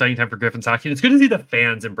is an exciting time for Griffins hockey. And it's good to see the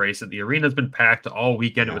fans embrace it. The arena's been packed all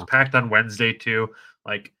weekend. Yeah. It was packed on Wednesday too.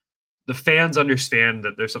 Like, the fans understand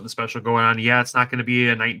that there's something special going on. Yeah, it's not going to be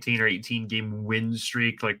a 19 or 18 game win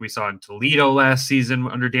streak like we saw in Toledo last season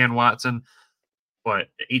under Dan Watson, but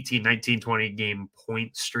 18, 19, 20 game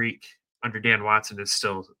point streak under Dan Watson is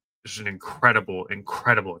still is an incredible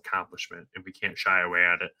accomplishment, and we can't shy away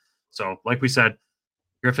at it. So, like we said,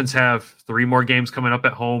 Griffins have 3 more games coming up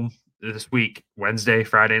at home this week: Wednesday,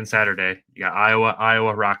 Friday, and Saturday. You got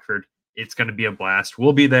Iowa, Rockford. It's going to be a blast.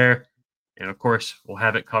 We'll be there. And of course, we'll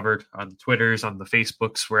have it covered on the Twitters, on the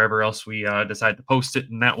Facebooks, wherever else we decide to post it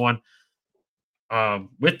in that one.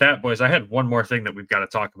 With that, boys, I had one more thing that we've got to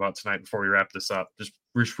talk about tonight before we wrap this up. Just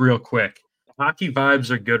real quick. Hockey vibes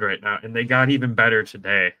are good right now, and they got even better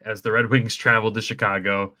today as the Red Wings traveled to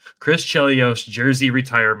Chicago. Chris Chelios jersey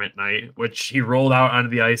retirement night, which he rolled out onto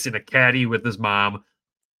the ice in a caddy with his mom.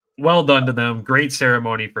 Well done to them. Great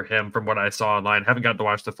ceremony for him from what I saw online. Haven't got to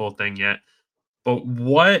watch the full thing yet. But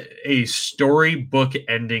what a storybook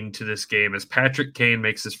ending to this game as Patrick Kane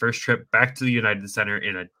makes his first trip back to the United Center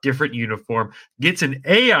in a different uniform, gets an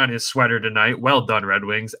A on his sweater tonight. Well done, Red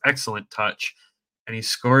Wings. Excellent touch. And he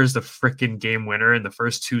scores the freaking game winner in the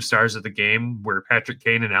first 2 stars of the game where Patrick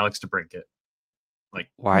Kane and Alex DeBrincat. Like,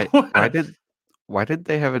 why did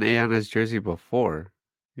they have an A on his jersey before?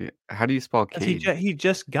 How do you spell Kane? He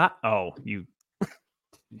just got you.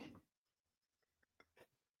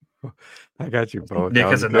 I got you both. Nick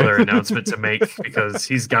has another announcement to make because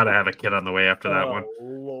he's got to have a kid on the way after that one.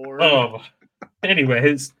 Lord. Oh,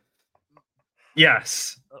 anyways,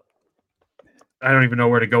 yes. I don't even know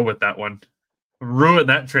where to go with that one. Ruin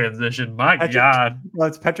that transition. My God. Well,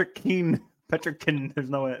 it's Patrick Kane. Patrick Kane. There's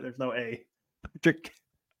no A. Patrick.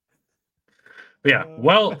 Yeah.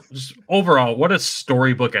 Well, just overall, what a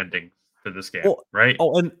storybook ending for this game, right?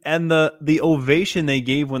 Oh, and the ovation they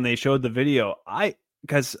gave when they showed the video.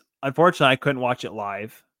 Because unfortunately I couldn't watch it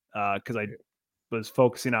live because I was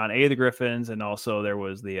focusing on the Griffins, and also there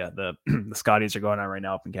was the the Scotties are going on right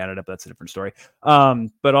now up in Canada, but that's a different story.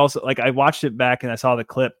 But also, like, I watched it back and I saw the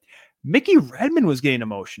clip. Mickey Redmond was getting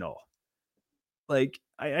emotional. Like,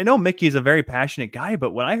 I know Mickey's a very passionate guy, but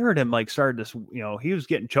when I heard him started this, he was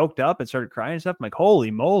getting choked up and started crying and stuff. I'm like, holy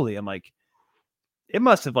moly! I'm like, it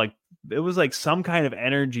must have it was like some kind of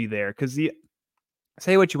energy there because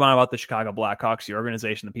say what you want about the Chicago Blackhawks, the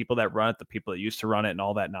organization, the people that run it, the people that used to run it, and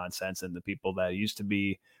all that nonsense, and the people that used to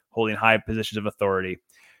be holding high positions of authority.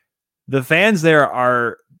 The fans there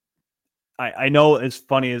are, I know, as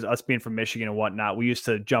funny as us being from Michigan and whatnot, we used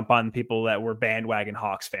to jump on people that were bandwagon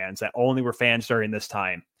Hawks fans, that only were fans during this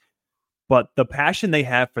time. But the passion they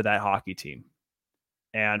have for that hockey team,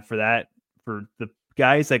 and for the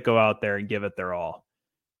guys that go out there and give it their all,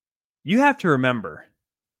 you have to remember,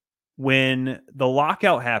 when the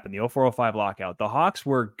lockout happened, the 04-05 lockout, the Hawks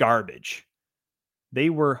were garbage. They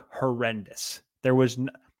were horrendous. There was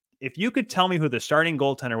if you could tell me who the starting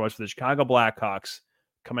goaltender was for the Chicago Blackhawks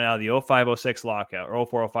coming out of the 05-06 lockout or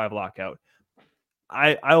 04-05 lockout,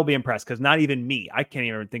 I will be impressed, because not even me, I can't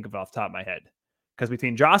even think of it off the top of my head. Because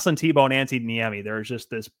between Jocelyn Thibault and Antti Niemi, there was just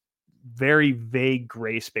this very vague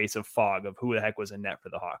gray space of fog of who the heck was in net for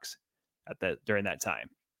the Hawks during that time.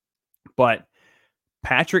 But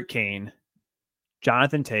Patrick Kane,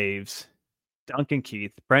 Jonathan Toews, Duncan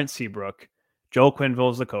Keith, Brent Seabrook, Joel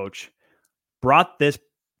Quenneville as the coach, brought this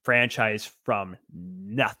franchise from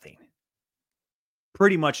nothing.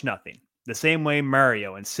 Pretty much nothing. The same way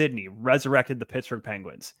Mario and Sidney resurrected the Pittsburgh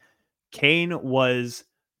Penguins. Kane was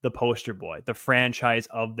the poster boy, the franchise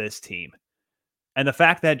of this team. And the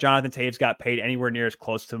fact that Jonathan Toews got paid anywhere near as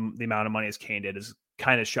close to the amount of money as Kane did is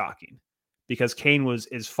kind of shocking, because Kane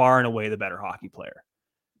is far and away the better hockey player.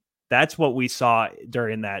 That's what we saw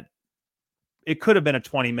during that. It could have been a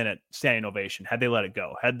 20-minute standing ovation had they let it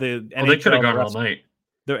go. Had the NHL, they could have gone all night.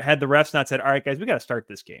 Had the refs not said, all right, guys, we got to start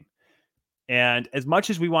this game. And as much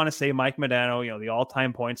as we want to say Mike Modano, the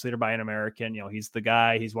all-time points leader by an American, he's the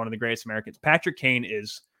guy, he's one of the greatest Americans. Patrick Kane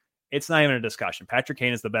it's not even a discussion. Patrick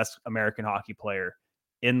Kane is the best American hockey player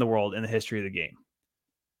in the world in the history of the game.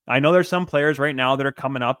 I know there's some players right now that are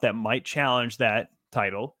coming up that might challenge that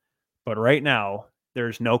title, but right now,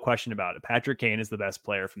 there's no question about it. Patrick Kane is the best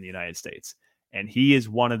player from the United States. And he is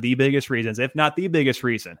one of the biggest reasons, if not the biggest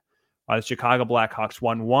reason, why the Chicago Blackhawks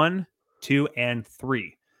won 1, 2, and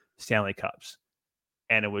 3 Stanley Cups.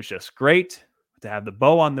 And it was just great to have the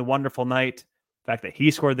bow on the wonderful night. The fact that he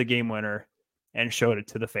scored the game winner and showed it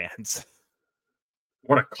to the fans.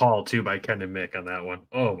 What a call, too, by Ken and Mick on that one.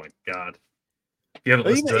 Oh, my God. You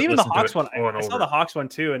haven't even the Hawks one. I saw the Hawks one,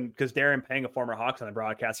 too, and because Darren Pang, a former Hawks on the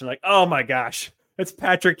broadcast, and like, oh, my gosh, it's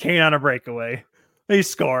Patrick Kane on a breakaway. He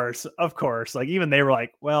scores, of course. Like, even they were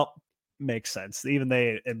like, well, makes sense. Even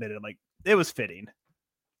they admitted, like, it was fitting.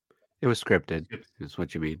 It was scripted, is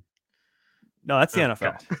what you mean. No, that's the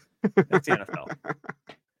NFL. That's the NFL.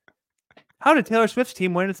 How did Taylor Swift's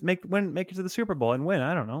team make it to the Super Bowl and win?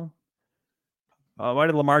 I don't know. Why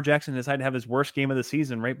did Lamar Jackson decide to have his worst game of the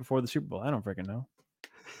season right before the Super Bowl? I don't freaking know.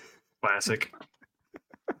 Classic.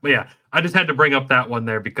 But yeah, I just had to bring up that one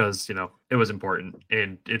there because, it was important.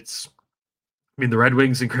 And the Red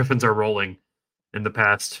Wings and Griffins are rolling in the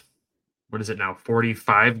past, what is it now,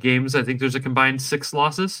 45 games? I think there's a combined 6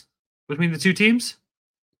 losses between the two teams.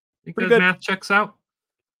 I think the math checks out.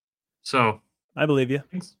 So I believe you.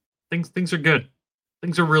 Things are good.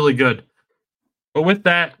 Things are really good. But with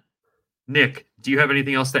that, Nick, do you have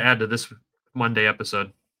anything else to add to this Monday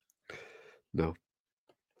episode? No.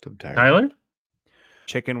 I'm tired. Tyler?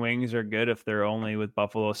 Chicken wings are good if they're only with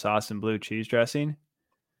buffalo sauce and blue cheese dressing.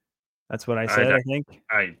 That's what I said, I think.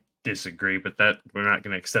 I disagree, but we're not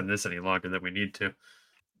going to extend this any longer than we need to.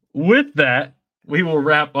 With that, we will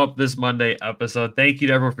wrap up this Monday episode. Thank you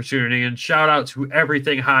to everyone for tuning in. Shout out to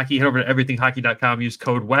Everything Hockey. Head over to everythinghockey.com. Use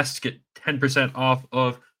code WEST. Get 10% off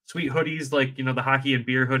of sweet hoodies like, the hockey and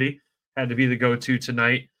beer hoodie. Had to be the go-to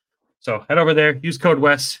tonight. So head over there. Use code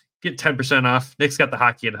WEST. Get 10% off. Nick's got the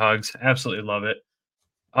hockey and hugs. Absolutely love it.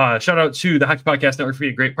 Shout out to the Hockey Podcast Network for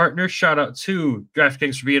being a great partner. Shout out to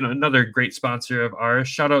DraftKings for being another great sponsor of ours.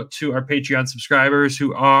 Shout out to our Patreon subscribers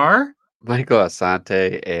who are Michael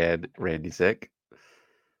Asante and Randy Zick.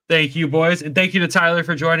 Thank you, boys. And thank you to Tyler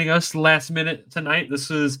for joining us last minute tonight. This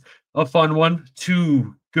was a fun one.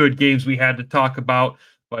 2 good games we had to talk about,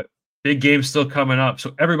 but big games still coming up.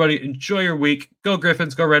 So everybody enjoy your week. Go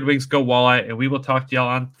Griffins, go Red Wings, go Walleye, and we will talk to y'all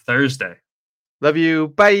on Thursday. Love you.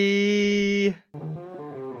 Bye.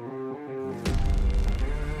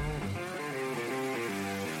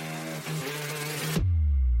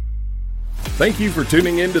 Thank you for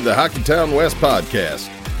tuning in to the Hockeytown West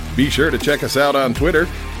podcast. Be sure to check us out on Twitter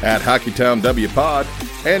at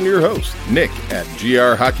HockeytownWPod and your host, Nick at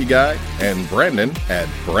GR Hockey Guy and Brandon at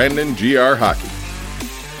Brandon GR Hockey.